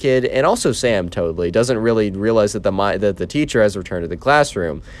Minecraft kid and also Sam totally doesn't really realize that the teacher has returned to the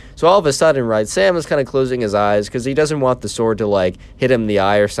classroom. So all of a sudden, right, Sam is kind of closing his eyes because he doesn't want the sword to like hit him in the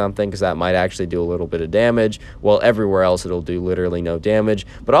eye or something because that might actually do a little bit of damage. While everywhere else it'll do literally no damage.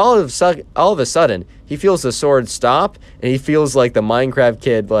 But all of a sudden, he feels the sword stop and he feels like the Minecraft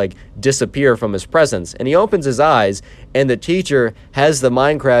kid like disappear from his presence. And he opens his eyes and the teacher has the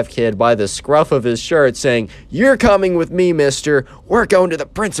Minecraft kid by the scruff of his shirt saying, "You're coming with me, mister. We're going to the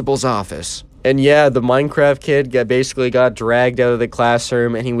principal's office." And yeah, the Minecraft kid basically got dragged out of the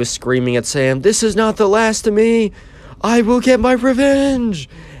classroom and he was screaming at Sam, "This is not the last of me. I will get my revenge."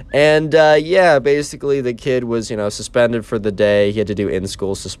 And yeah, basically the kid was, suspended for the day. He had to do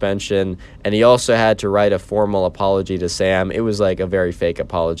in-school suspension. And he also had to write a formal apology to Sam. It was like a very fake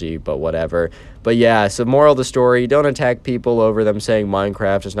apology, but whatever. But yeah, so moral of the story, don't attack people over them saying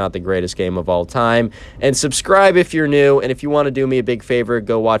Minecraft is not the greatest game of all time. And subscribe if you're new. And if you want to do me a big favor,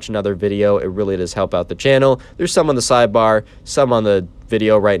 go watch another video. It really does help out the channel. There's some on the sidebar, some on the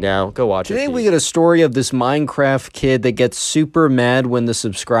video right now. Go watch it. Today we get a story of this Minecraft kid that gets super mad when the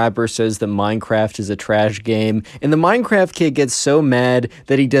subscriber says that Minecraft is a trash game. And the Minecraft kid gets so mad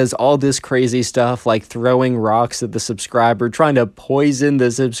that he does all this crazy stuff like throwing rocks at the subscriber, trying to poison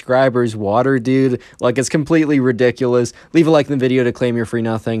the subscriber's water, dude. Like, it's completely ridiculous. Leave a like in the video to claim your free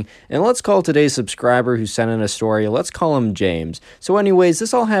nothing. And let's call today's subscriber who sent in a story, let's call him James. So anyways,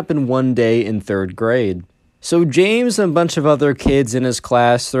 this all happened one day in 3rd grade. So James and a bunch of other kids in his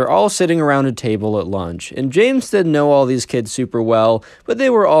class, they're all sitting around a table at lunch. And James didn't know all these kids super well, but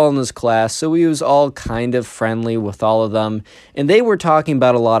they were all in his class, so he was all kind of friendly with all of them. And they were talking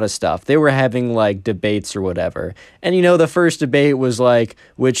about a lot of stuff. They were having, like, debates or whatever. And, you know, the first debate was, like,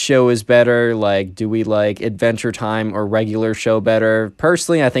 which show is better? Like, do we like Adventure Time or regular show better?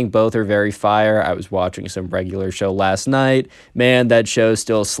 Personally, I think both are very fire. I was watching some regular show last night. Man, that show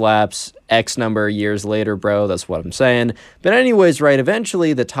still slaps. X number of years later, bro, that's what I'm saying. But anyways, right,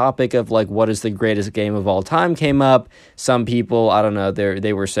 eventually the topic of, like, what is the greatest game of all time came up. Some people, I don't know,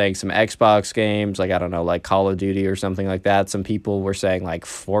 they were saying some Xbox games, like, I don't know, like Call of Duty or something like that. Some people were saying, like,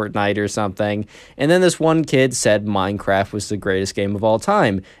 Fortnite or something. And then this one kid said Minecraft was the greatest game of all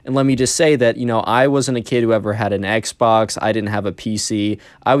time. And let me just say that, you know, I wasn't a kid who ever had an Xbox. I didn't have a PC.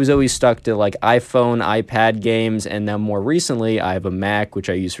 I was always stuck to, like, iPhone, iPad games, and then more recently, I have a Mac, which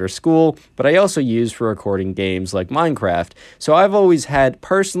I use for school, but I also use for recording games like Minecraft. So I've always had,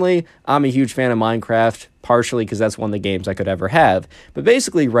 personally, I'm a huge fan of Minecraft, partially because that's one of the games I could ever have. But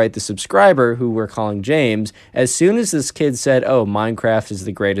basically, right, the subscriber, who we're calling James, as soon as this kid said, oh, Minecraft is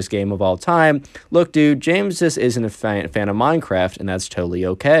the greatest game of all time, look, dude, James just isn't a fan of Minecraft, and that's totally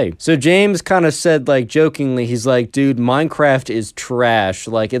okay. So James kind of said, like, jokingly, he's like, dude, Minecraft is trash.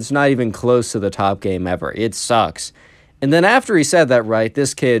 Like, it's not even close to the top game ever. It sucks. And then after he said that, right,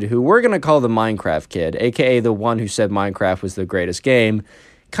 this kid, who we're going to call the Minecraft kid, aka the one who said Minecraft was the greatest game,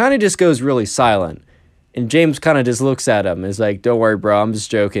 kind of just goes really silent. And James kind of just looks at him and is like, don't worry, bro, I'm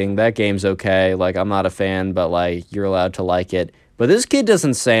just joking. That game's okay. Like, I'm not a fan, but, like, you're allowed to like it. But this kid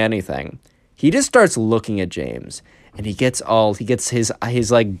doesn't say anything. He just starts looking at James. And he gets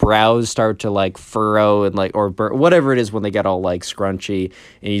his like, brows start to, like, furrow and, like, or whatever it is when they get all, like, scrunchy.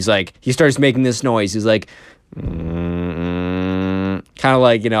 And he's like, he starts making this noise. He's like, kind of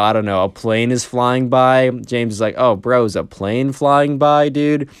like, you know, I don't know, a plane is flying by. James is like, oh, bro, is a plane flying by,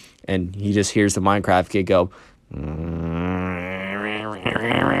 dude? And he just hears the Minecraft kid go, and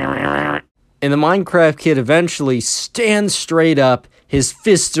the Minecraft kid eventually stands straight up. His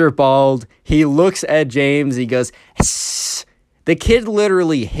fists are balled. He looks at James. He goes, hiss. The kid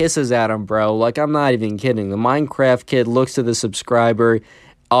literally hisses at him, bro. Like, I'm not even kidding. The Minecraft kid looks at the subscriber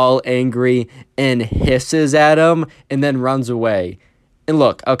all angry and hisses at him and then runs away. And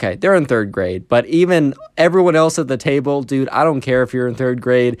look, okay, they're in 3rd grade, but even everyone else at the table, dude, I don't care if you're in 3rd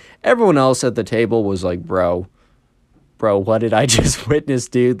grade, everyone else at the table was like, bro, what did I just witness,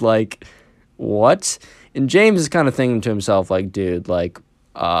 dude? Like, what? And James is kind of thinking to himself, like, dude, like,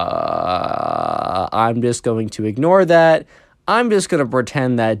 I'm just going to ignore that. I'm just going to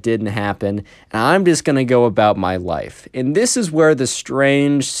pretend that didn't happen, and I'm just going to go about my life. And this is where the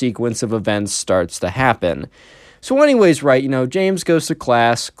strange sequence of events starts to happen. So anyways, right, you know, James goes to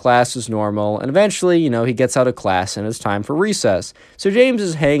class is normal, and eventually, you know, he gets out of class and it's time for recess. So James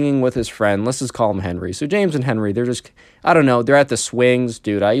is hanging with his friend, let's just call him Henry. So James and Henry, they're just, I don't know, they're at the swings.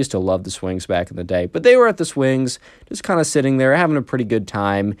 Dude, I used to love the swings back in the day, but they were at the swings, just kind of sitting there, having a pretty good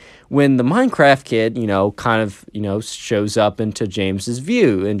time, when the Minecraft kid, you know, kind of, you know, shows up into James's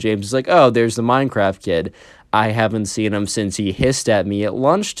view, and James is like, oh, there's the Minecraft kid. I haven't seen him since he hissed at me at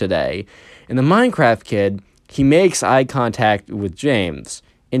lunch today. And the Minecraft kid, he makes eye contact with James.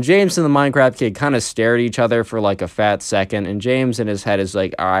 And James and the Minecraft kid kind of stare at each other for like a fat second. And James in his head is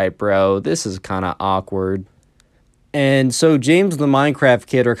like, all right, bro, this is kind of awkward. And so James and the Minecraft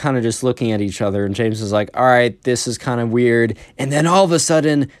kid are kind of just looking at each other. And James is like, all right, this is kind of weird. And then all of a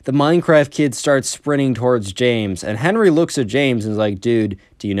sudden, the Minecraft kid starts sprinting towards James. And Henry looks at James and is like, dude,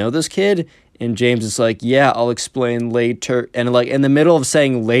 do you know this kid? And James is like, yeah, I'll explain later. And like in the middle of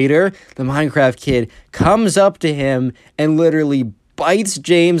saying later, the Minecraft kid comes up to him and literally bites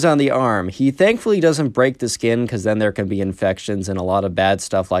James on the arm. He thankfully doesn't break the skin because then there can be infections and a lot of bad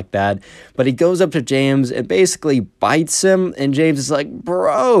stuff like that. But he goes up to James and basically bites him. And James is like,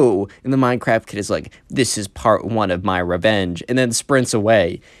 bro. And the Minecraft kid is like, this is part 1 of my revenge. And then sprints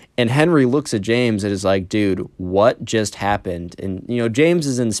away. And Henry looks at James and is like, dude, what just happened? And, you know, James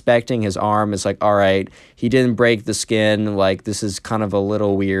is inspecting his arm. It's like, all right, he didn't break the skin. Like, this is kind of a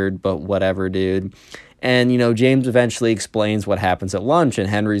little weird, but whatever, dude. And, James eventually explains what happens at lunch, and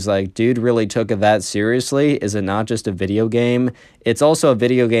Henry's like, dude really took it that seriously? Is it not just a video game? It's also a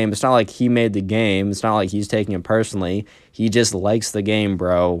video game. It's not like he made the game. It's not like he's taking it personally. He just likes the game,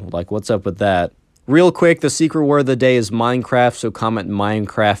 bro. Like, what's up with that? Real quick, the secret word of the day is Minecraft, so comment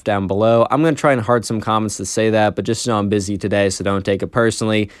Minecraft down below. I'm going to try and heart some comments to say that, but just know I'm busy today, so don't take it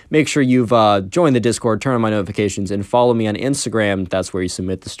personally. Make sure you've joined the Discord, turn on my notifications, and follow me on Instagram. That's where you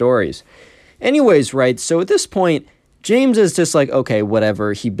submit the stories. Anyways, right, so at this point, James is just like, okay,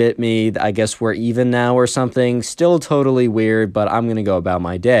 whatever, he bit me, I guess we're even now or something. Still totally weird, but I'm going to go about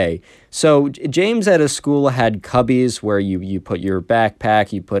my day. So James at his school had cubbies where you put your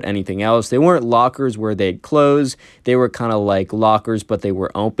backpack, you put anything else. They weren't lockers where they'd close. They were kind of like lockers, but they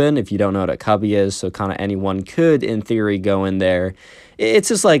were open, if you don't know what a cubby is. So kind of anyone could, in theory, go in there. It's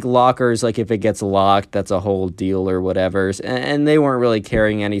just like lockers, like if it gets locked, that's a whole deal or whatever. And they weren't really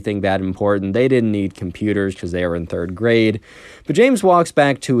carrying anything that important. They didn't need computers because they were in 3rd grade. But James walks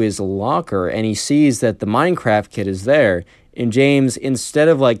back to his locker and he sees that the Minecraft kid is there. And James, instead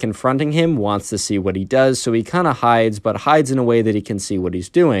of like confronting him, wants to see what he does. So he kind of hides, but hides in a way that he can see what he's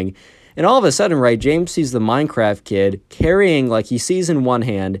doing. And all of a sudden, right, James sees the Minecraft kid carrying, like he sees in one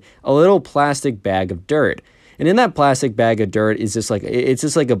hand, a little plastic bag of dirt. And in that plastic bag of dirt is just like, it's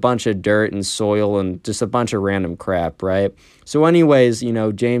just like a bunch of dirt and soil and just a bunch of random crap, right? So anyways,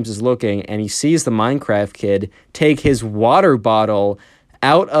 James is looking and he sees the Minecraft kid take his water bottle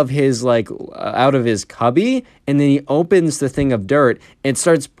out of his cubby, and then he opens the thing of dirt and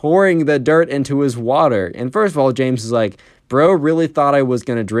starts pouring the dirt into his water. And first of all, James is like, bro, really thought I was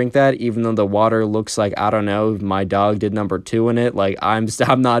going to drink that, even though the water looks like, I don't know, my dog did number 2 in it. Like, I'm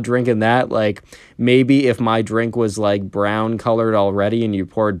not drinking that. Like, maybe if my drink was, like, brown colored already and you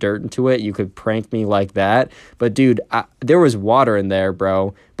poured dirt into it, you could prank me like that. But, dude, there was water in there,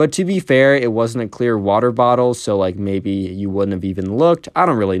 bro. But to be fair, it wasn't a clear water bottle, so, like, maybe you wouldn't have even looked. I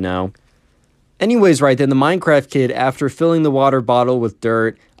don't really know. Anyways, right then, the Minecraft kid, after filling the water bottle with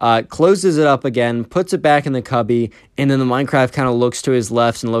dirt, closes it up again, puts it back in the cubby, and then the Minecraft kind of looks to his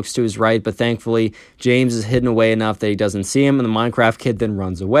left and looks to his right, but thankfully, James is hidden away enough that he doesn't see him, and the Minecraft kid then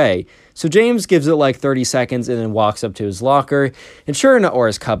runs away. So James gives it like 30 seconds and then walks up to his locker, and sure enough, or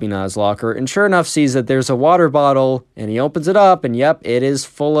his cubby, not his locker, and sure enough sees that there's a water bottle, and he opens it up, and yep, it is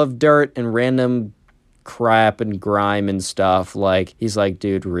full of dirt and random crap and grime and stuff. Like, he's like,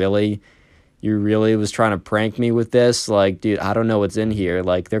 dude, really? You really was trying to prank me with this? Like, dude, I don't know what's in here.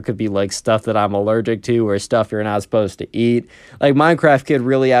 Like, there could be, like, stuff that I'm allergic to or stuff you're not supposed to eat. Like, Minecraft kid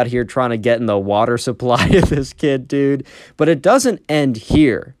really out here trying to get in the water supply of this kid, dude. But it doesn't end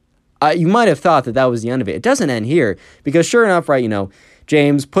here. You might have thought that was the end of it. It doesn't end here because sure enough, right,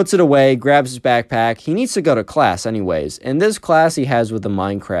 James puts it away, grabs his backpack. He needs to go to class anyways. And this class he has with the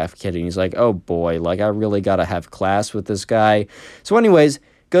Minecraft kid. And he's like, oh, boy, like, I really got to have class with this guy. So anyways,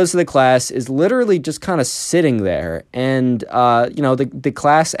 goes to the class, is literally just kind of sitting there. And, the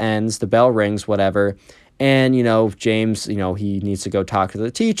class ends, the bell rings, whatever. And, James, he needs to go talk to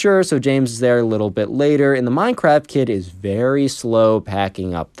the teacher. So James is there a little bit later. And the Minecraft kid is very slow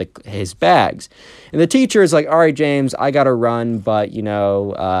packing up his bags. And the teacher is like, all right, James, I got to run. But,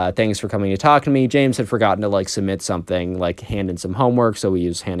 thanks for coming to talk to me. James had forgotten to, like, submit something, like hand in some homework. So he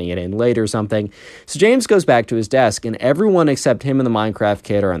was handing it in late or something. So James goes back to his desk. And everyone except him and the Minecraft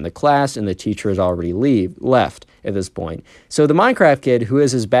kid are in the class. And the teacher has already left at this point. So the Minecraft kid, who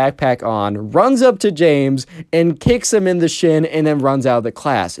has his backpack on, runs up to James and kicks him in the shin and then runs out of the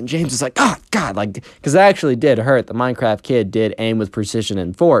class. And James is like, oh, God, like, because that actually did hurt. The Minecraft kid did aim with precision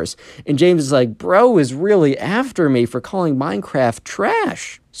and force. And James is like, bro is really after me for calling Minecraft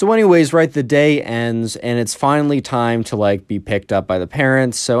trash. So anyways, right, the day ends, and it's finally time to, like, be picked up by the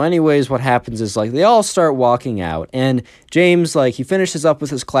parents. So anyways, what happens is, like, they all start walking out, and James, like, he finishes up with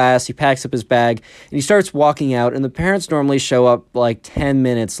his class, he packs up his bag, and he starts walking out, and the parents normally show up, like, 10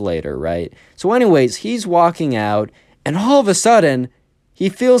 minutes later, right? So anyways, he's walking out, and all of a sudden, he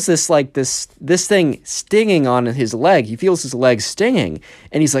feels this thing stinging on his leg. He feels his leg stinging.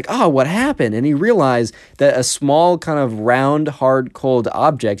 And he's like, oh, what happened? And he realized that a small kind of round, hard, cold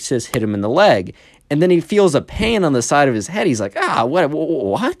object just hit him in the leg. And then he feels a pain on the side of his head. He's like,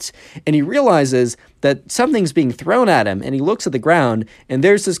 what? And he realizes that something's being thrown at him. And he looks at the ground, and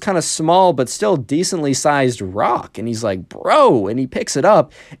there's this kind of small but still decently sized rock. And he's like, bro. And he picks it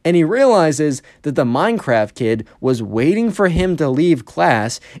up, and he realizes that the Minecraft kid was waiting for him to leave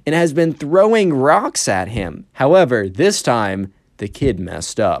class and has been throwing rocks at him. However, this time, the kid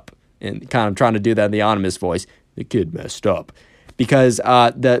messed up. And kind of trying to do that in the anonymous voice. The kid messed up. Because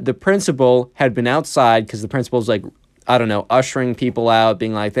the principal had been outside because the principal's like, I don't know, ushering people out,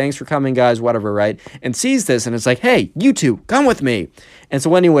 being like, thanks for coming, guys, whatever, right? And sees this, and it's like, hey, you two, come with me. And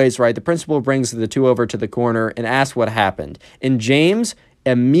so anyways, right, the principal brings the two over to the corner and asks what happened. And James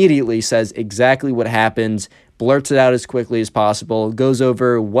immediately says exactly what happened, blurts it out as quickly as possible, goes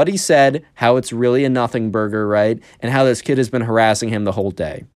over what he said, how it's really a nothing burger, right? And how this kid has been harassing him the whole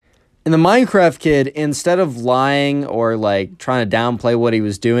day. And the Minecraft kid, instead of lying or like trying to downplay what he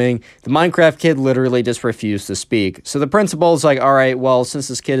was doing, the Minecraft kid literally just refused to speak. So the principal's like, all right, well, since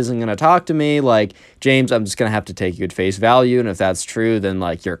this kid isn't going to talk to me, like, James, I'm just going to have to take you at face value. And if that's true, then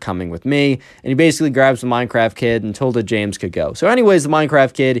like, you're coming with me. And he basically grabs the Minecraft kid and told that James could go. So anyways, the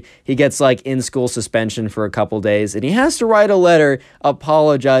Minecraft kid, he gets like in-school suspension for a couple days, and he has to write a letter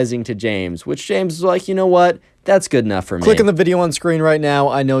apologizing to James, which James is like, you know what? That's good enough for me. Click on the video on screen right now.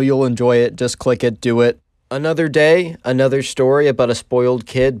 I know you'll enjoy it. Just click it. Do it. Another day, another story about a spoiled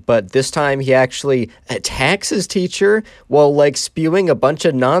kid, but this time he actually attacks his teacher while, like, spewing a bunch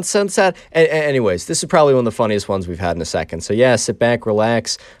of nonsense at... Anyways, this is probably one of the funniest ones we've had in a second. So, yeah, sit back,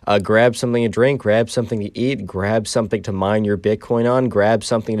 relax, grab something to drink, grab something to eat, grab something to mine your Bitcoin on, grab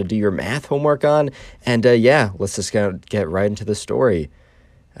something to do your math homework on, and, yeah, let's just get right into the story.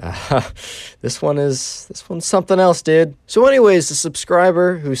 This one's something else, dude. So anyways, the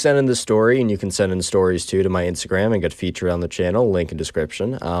subscriber who sent in the story, and you can send in stories too to my Instagram and get featured on the channel, link in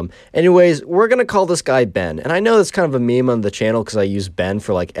description. Anyways, we're gonna call this guy Ben, and I know that's kind of a meme on the channel because I use Ben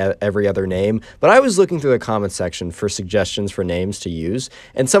for like every other name, but I was looking through the comment section for suggestions for names to use,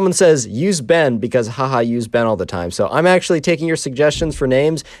 and someone says use Ben because haha, use Ben all the time. So I'm actually taking your suggestions for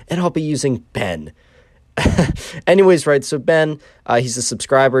names, and I'll be using Ben. Anyways, right, so Ben, he's a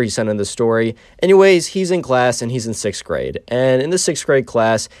subscriber, he sent in the story. Anyways, he's in class, and he's in 6th grade. And in the 6th grade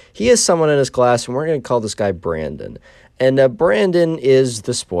class, he has someone in his class, and we're going to call this guy Brandon. And Brandon is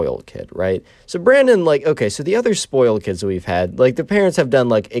the spoiled kid, right? So Brandon, like, okay, so the other spoiled kids that we've had, like, their parents have done,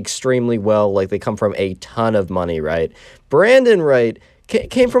 like, extremely well. Like, they come from a ton of money, right? Brandon, right,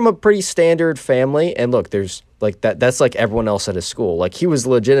 came from a pretty standard family. And look, there's... like, that's like everyone else at his school. Like, he was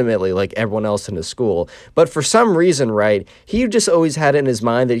legitimately like everyone else in his school. But for some reason, right, he just always had it in his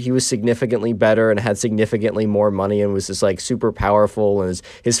mind that he was significantly better and had significantly more money and was just, like, super powerful. And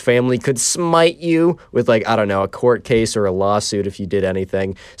his family could smite you with, like, I don't know, a court case or a lawsuit if you did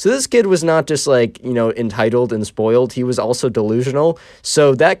anything. So this kid was not just, like, you know, entitled and spoiled. He was also delusional.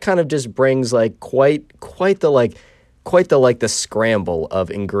 So that kind of just brings, like, quite the scramble of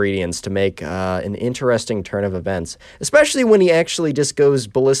ingredients to make an interesting turn of events, especially when he actually just goes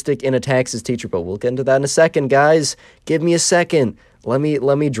ballistic and attacks his teacher. But we'll get into that in a second, guys. Give me a second. Let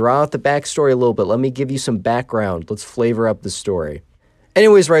me draw out the backstory a little bit. Let me give you some background. Let's flavor up the story.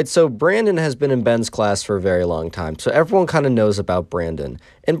 Anyways, right, so Brandon has been in Ben's class for a very long time, so everyone kind of knows about Brandon.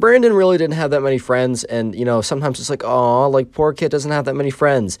 And Brandon really didn't have that many friends, and, you know, sometimes it's like, oh, like, poor kid doesn't have that many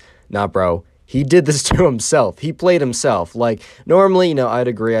friends. Nah, bro. He did this to himself. He played himself. Like, normally, you know, I'd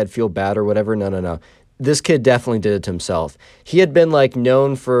agree, I'd feel bad or whatever. No. This kid definitely did it to himself. He had been, like,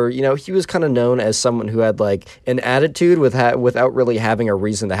 known for, you know, he was kind of known as someone who had, like, an attitude without really having a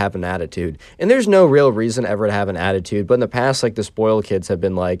reason to have an attitude. And there's no real reason ever to have an attitude. But in the past, like, the spoiled kids have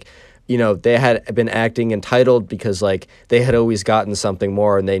been, like, you know, they had been acting entitled because, like, they had always gotten something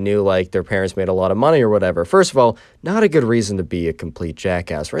more and they knew, like, their parents made a lot of money or whatever. First of all, not a good reason to be a complete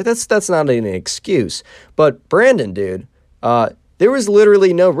jackass, right? That's not an excuse. But Brandon, dude, there was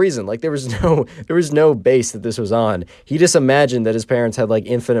literally no reason. Like, there was no base that this was on. He just imagined that his parents had, like,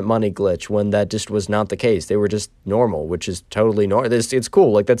 infinite money glitch when that just was not the case. They were just normal, which is totally normal. It's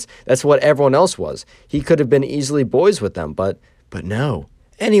cool. Like, that's what everyone else was. He could have been easily boys with them, but no.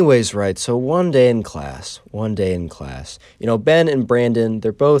 Anyways, right, so one day in class, you know, Ben and Brandon,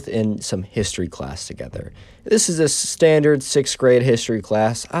 they're both in some history class together. This is a standard 6th grade history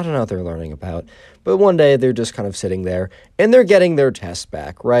class. I don't know what they're learning about, but one day they're just kind of sitting there, and they're getting their test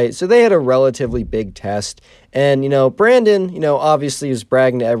back, right? So they had a relatively big test, and, you know, Brandon, you know, obviously was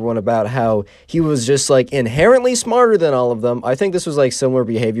bragging to everyone about how he was just, like, inherently smarter than all of them. I think this was, like, similar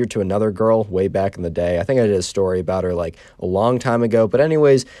behavior to another girl way back in the day. I think I did a story about her, like, a long time ago. But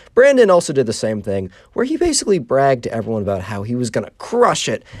anyways, Brandon also did the same thing, where he basically bragged to everyone about how he was going to crush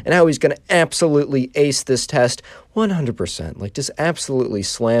it and how he's going to absolutely ace this test 100%. Like, just absolutely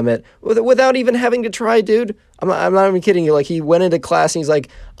slam it without even having to try, dude. I'm not even kidding you. Like, he went into class and he's like,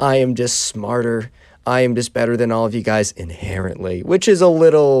 I am just smarter. I am just better than all of you guys inherently, which is a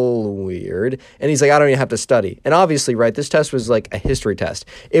little weird. And he's like, I don't even have to study. And obviously, right, this test was like a history test.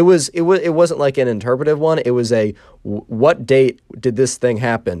 It wasn't like an interpretive one. It was a, what date did this thing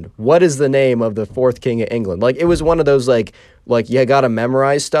happen? What is the name of the 4th king of England? Like, it was one of those, like, like, you gotta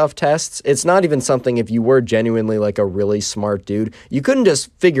memorize stuff tests. It's not even something if you were genuinely like a really smart dude, you couldn't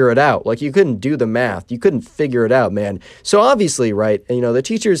just figure it out. Like, you couldn't do the math. You couldn't figure it out, man. So obviously, right, the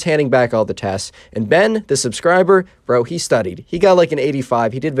teacher's handing back all the tests, and Ben, the subscriber, bro, he studied. He got like an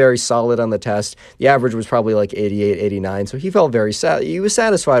 85. He did very solid on the test. The average was probably like 88, 89. So he felt very sad. He was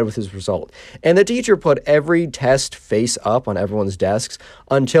satisfied with his result. And the teacher put every test face up on everyone's desks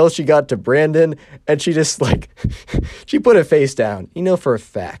until she got to Brandon, and she just like, she put it face down. You know for a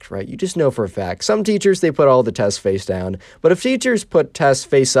fact, right? You just know for a fact. Some teachers, they put all the tests face down. But if teachers put tests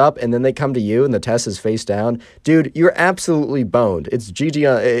face up and then they come to you and the test is face down, dude, you're absolutely boned. It's GG.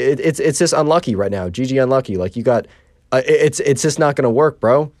 It's just unlucky right now. GG unlucky. Like, you got, it's just not going to work,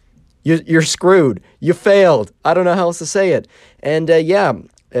 bro. You're screwed. You failed. I don't know how else to say it. And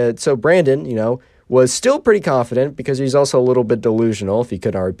so Brandon, was still pretty confident because he's also a little bit delusional, if you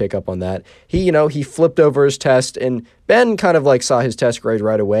couldn't already pick up on that. He flipped over his test, and Ben kind of like saw his test grade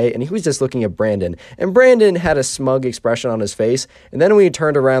right away, and he was just looking at Brandon. And Brandon had a smug expression on his face, and then when he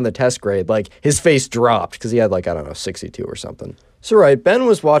turned around the test grade, like, his face dropped because he had like, I don't know, 62 or something. So right, Ben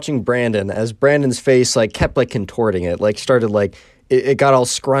was watching Brandon as Brandon's face like kept like contorting. It like started like, it got all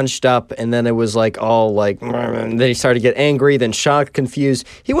scrunched up, and then it was like all like, and then he started to get angry, then shocked, confused.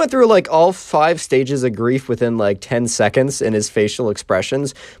 He went through like all 5 stages of grief within like 10 seconds in his facial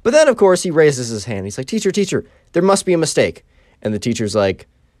expressions. But then, of course, he raises his hand. He's like, teacher, there must be a mistake. And the teacher's like,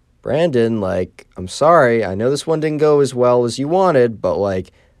 Brandon, like, I'm sorry. I know this one didn't go as well as you wanted, but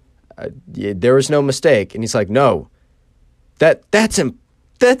like, there was no mistake. And he's like, no, that's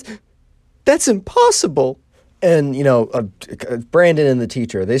impossible. And, Brandon and the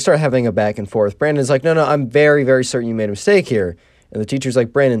teacher, they start having a back and forth. Brandon's like, no, I'm very, very certain you made a mistake here. And the teacher's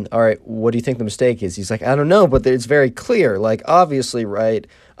like, Brandon, all right, what do you think the mistake is? He's like, I don't know, but it's very clear. Like, obviously, right,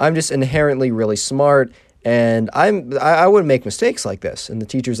 I'm just inherently really smart, and I wouldn't make mistakes like this. And the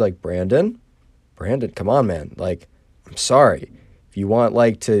teacher's like, Brandon, come on, man. Like, I'm sorry. If you want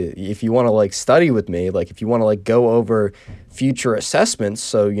to study with me, like, if you want to like go over future assessments,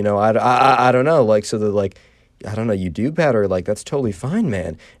 so, I don't know, like, so that like, I don't know, you do better, like, that's totally fine,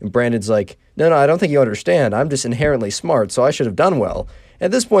 man. And Brandon's like, no, I don't think you understand. I'm just inherently smart, so I should have done well. At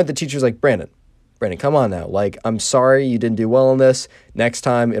this point, the teacher's like, Brandon, come on now. Like, I'm sorry you didn't do well on this. Next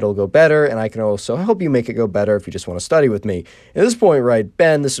time, it'll go better, and I can also help you make it go better if you just want to study with me. At this point, right,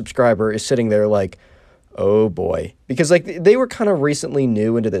 Ben, the subscriber, is sitting there like, oh boy. Because like they were kind of recently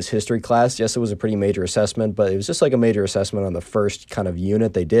new into this history class. Yes, it was a pretty major assessment, but it was just like a major assessment on the first kind of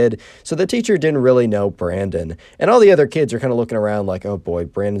unit they did. So the teacher didn't really know Brandon. And all the other kids are kind of looking around like, oh boy,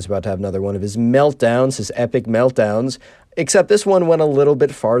 Brandon's about to have another one of his meltdowns, his epic meltdowns. Except this one went a little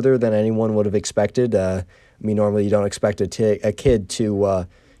bit farther than anyone would have expected. Normally you don't expect a kid to,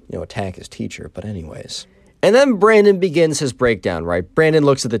 attack his teacher. But anyways. And then Brandon begins his breakdown, right? Brandon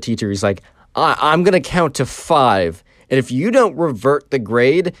looks at the teacher. He's like, I'm going to count to 5, and if you don't revert the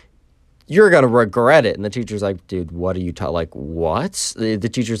grade, you're going to regret it. And the teacher's like, dude, what are you like, what? The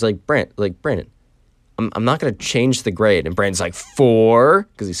teacher's like, Brandon, I'm not going to change the grade. And Brandon's like, 4,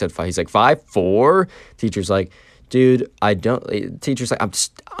 because he said 5. He's like, 5, 4. Teacher's like, dude, teacher's like,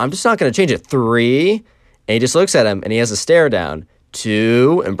 I'm just not going to change it. 3. And he just looks at him, and he has a stare down.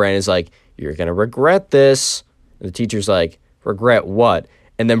 2. And Brandon's like, you're going to regret this. And the teacher's like, regret what?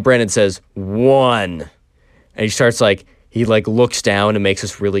 And then Brandon says, 1. And he starts like, he like looks down and makes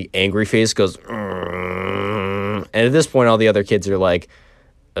this really angry face, goes, and at this point, all the other kids are like,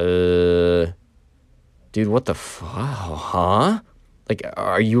 dude, what the huh? Like,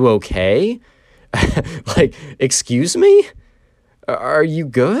 are you okay? Like, excuse me? Are you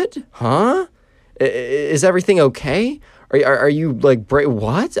good? Huh? Is everything okay? Are you like,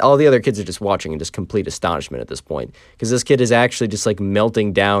 what? All the other kids are just watching in just complete astonishment at this point. Because this kid is actually just like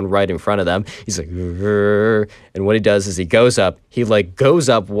melting down right in front of them. He's like, "Grr." And what he does is he goes up,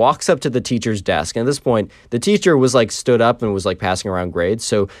 walks up to the teacher's desk. And at this point, the teacher was like stood up and was like passing around grades.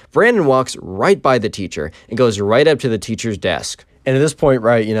 So Brandon walks right by the teacher and goes right up to the teacher's desk. And at this point,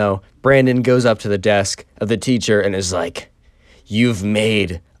 right, Brandon goes up to the desk of the teacher and is like, you've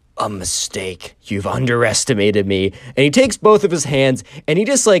made a mistake. You've underestimated me. And he takes both of his hands and he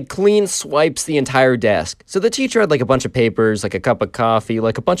just like clean swipes the entire desk. So the teacher had like a bunch of papers, like a cup of coffee,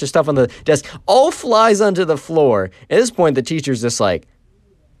 like a bunch of stuff on the desk, all flies onto the floor. At this point, the teacher's just like,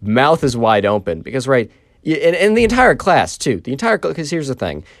 mouth is wide open because, right, and the entire class too, because here's the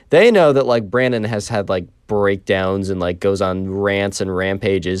thing. They know that like Brandon has had like breakdowns and like goes on rants and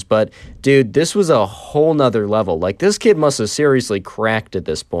rampages, but dude, this was a whole nother level. Like this kid must have seriously cracked at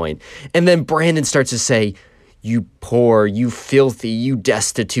this point. And then Brandon starts to say, you poor, you filthy, you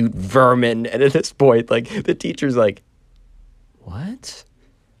destitute vermin. And at this point, like the teacher's like, what?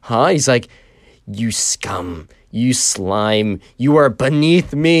 Huh? He's like, you scum, you slime, you are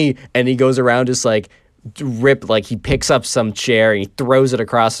beneath me. And he goes around just like, he picks up some chair and he throws it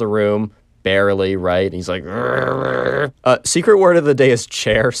across the room. Barely, right? And he's like, secret word of the day is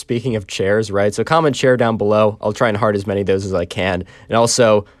chair. Speaking of chairs, right? So comment chair down below. I'll try and heart as many of those as I can. And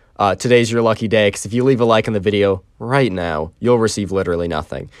also, today's your lucky day, because if you leave a like on the video right now, you'll receive literally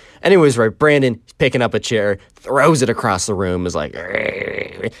nothing. Anyways, right, Brandon, he's picking up a chair, throws it across the room, is like,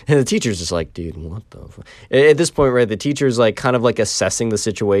 and the teacher's just like, dude, what the fuck? At this point, right, the teacher's like kind of like assessing the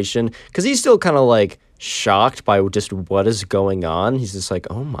situation, because he's still kind of like shocked by just what is going on. He's just like,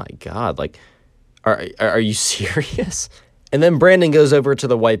 oh my God, like, are you serious? And then Brandon goes over to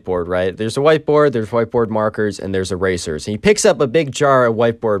the whiteboard, right? There's a whiteboard, there's whiteboard markers, and there's erasers. And he picks up a big jar of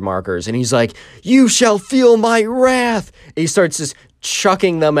whiteboard markers, and he's like, you shall feel my wrath. And he starts just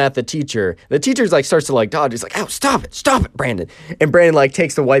chucking them at the teacher. The teacher's like, starts to like dodge. He's like, ow, stop it, Brandon. And Brandon like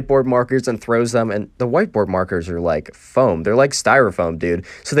takes the whiteboard markers and throws them, and the whiteboard markers are like foam. They're like styrofoam, dude.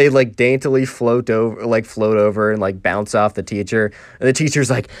 So they like daintily float over and like bounce off the teacher. And the teacher's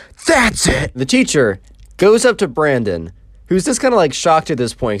like, that's it. The teacher goes up to Brandon, who's just kind of like shocked at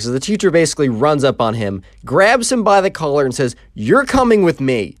this point, because the teacher basically runs up on him, grabs him by the collar and says, you're coming with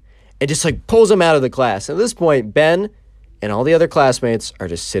me, and just like pulls him out of the class. And at this point, Ben and all the other classmates are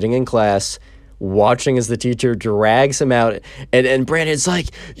just sitting in class, watching as the teacher drags him out. And Brandon's like,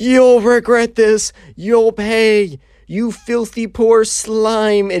 you'll regret this, you'll pay, you filthy poor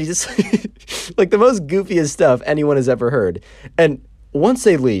slime. And he's just like the most goofiest stuff anyone has ever heard. And once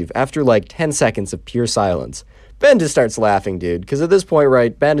they leave, after like 10 seconds of pure silence, Ben just starts laughing, dude, because at this point,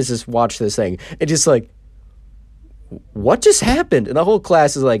 right, Ben has just watched this thing and just like, what just happened? And the whole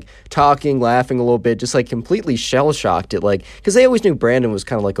class is like talking, laughing a little bit, just like completely shell-shocked at like, because they always knew Brandon was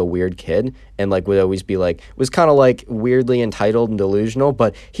kind of like a weird kid and like would always be like, was kind of like weirdly entitled and delusional,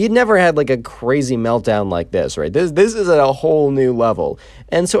 but he'd never had like a crazy meltdown like this, right? This is at a whole new level.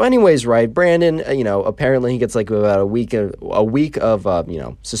 And so anyways, right, Brandon, apparently he gets like about a week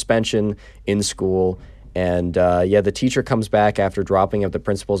of suspension in school. And the teacher comes back after dropping at the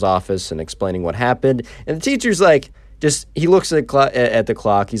principal's office and explaining what happened. And the teacher's like, he looks at the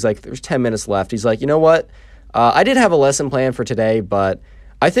clock. He's like, there's 10 minutes left. He's like, you know what? I did have a lesson planned for today, but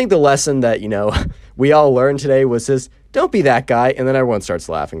I think the lesson that, we all learned today was just, don't be that guy. And then everyone starts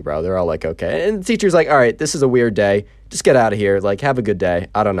laughing, bro. They're all like, okay. And the teacher's like, all right, this is a weird day. Just get out of here. Like, have a good day.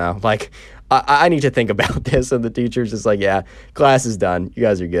 I don't know. Like, I need to think about this. And the teacher's just like, yeah, class is done. You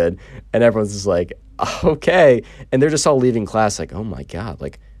guys are good. And everyone's just like, okay. And they're just all leaving class like, oh my God,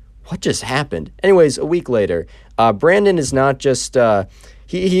 like, what just happened? Anyways, a week later, Brandon is not just,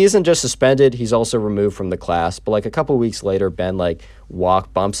 he isn't just suspended, he's also removed from the class. But like a couple weeks later, Ben like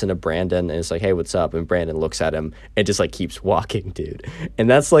bumps into Brandon and is like, hey, what's up? And Brandon looks at him and just like keeps walking, dude. And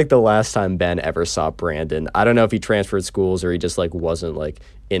that's like the last time Ben ever saw Brandon. I don't know if he transferred schools or he just like wasn't like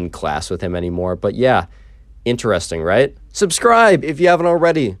in class with him anymore. But yeah, interesting, right? Subscribe if you haven't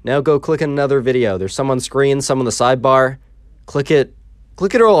already. Now go click another video. There's some on screen, some on the sidebar. Click it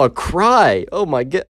or I'll cry. Oh my God.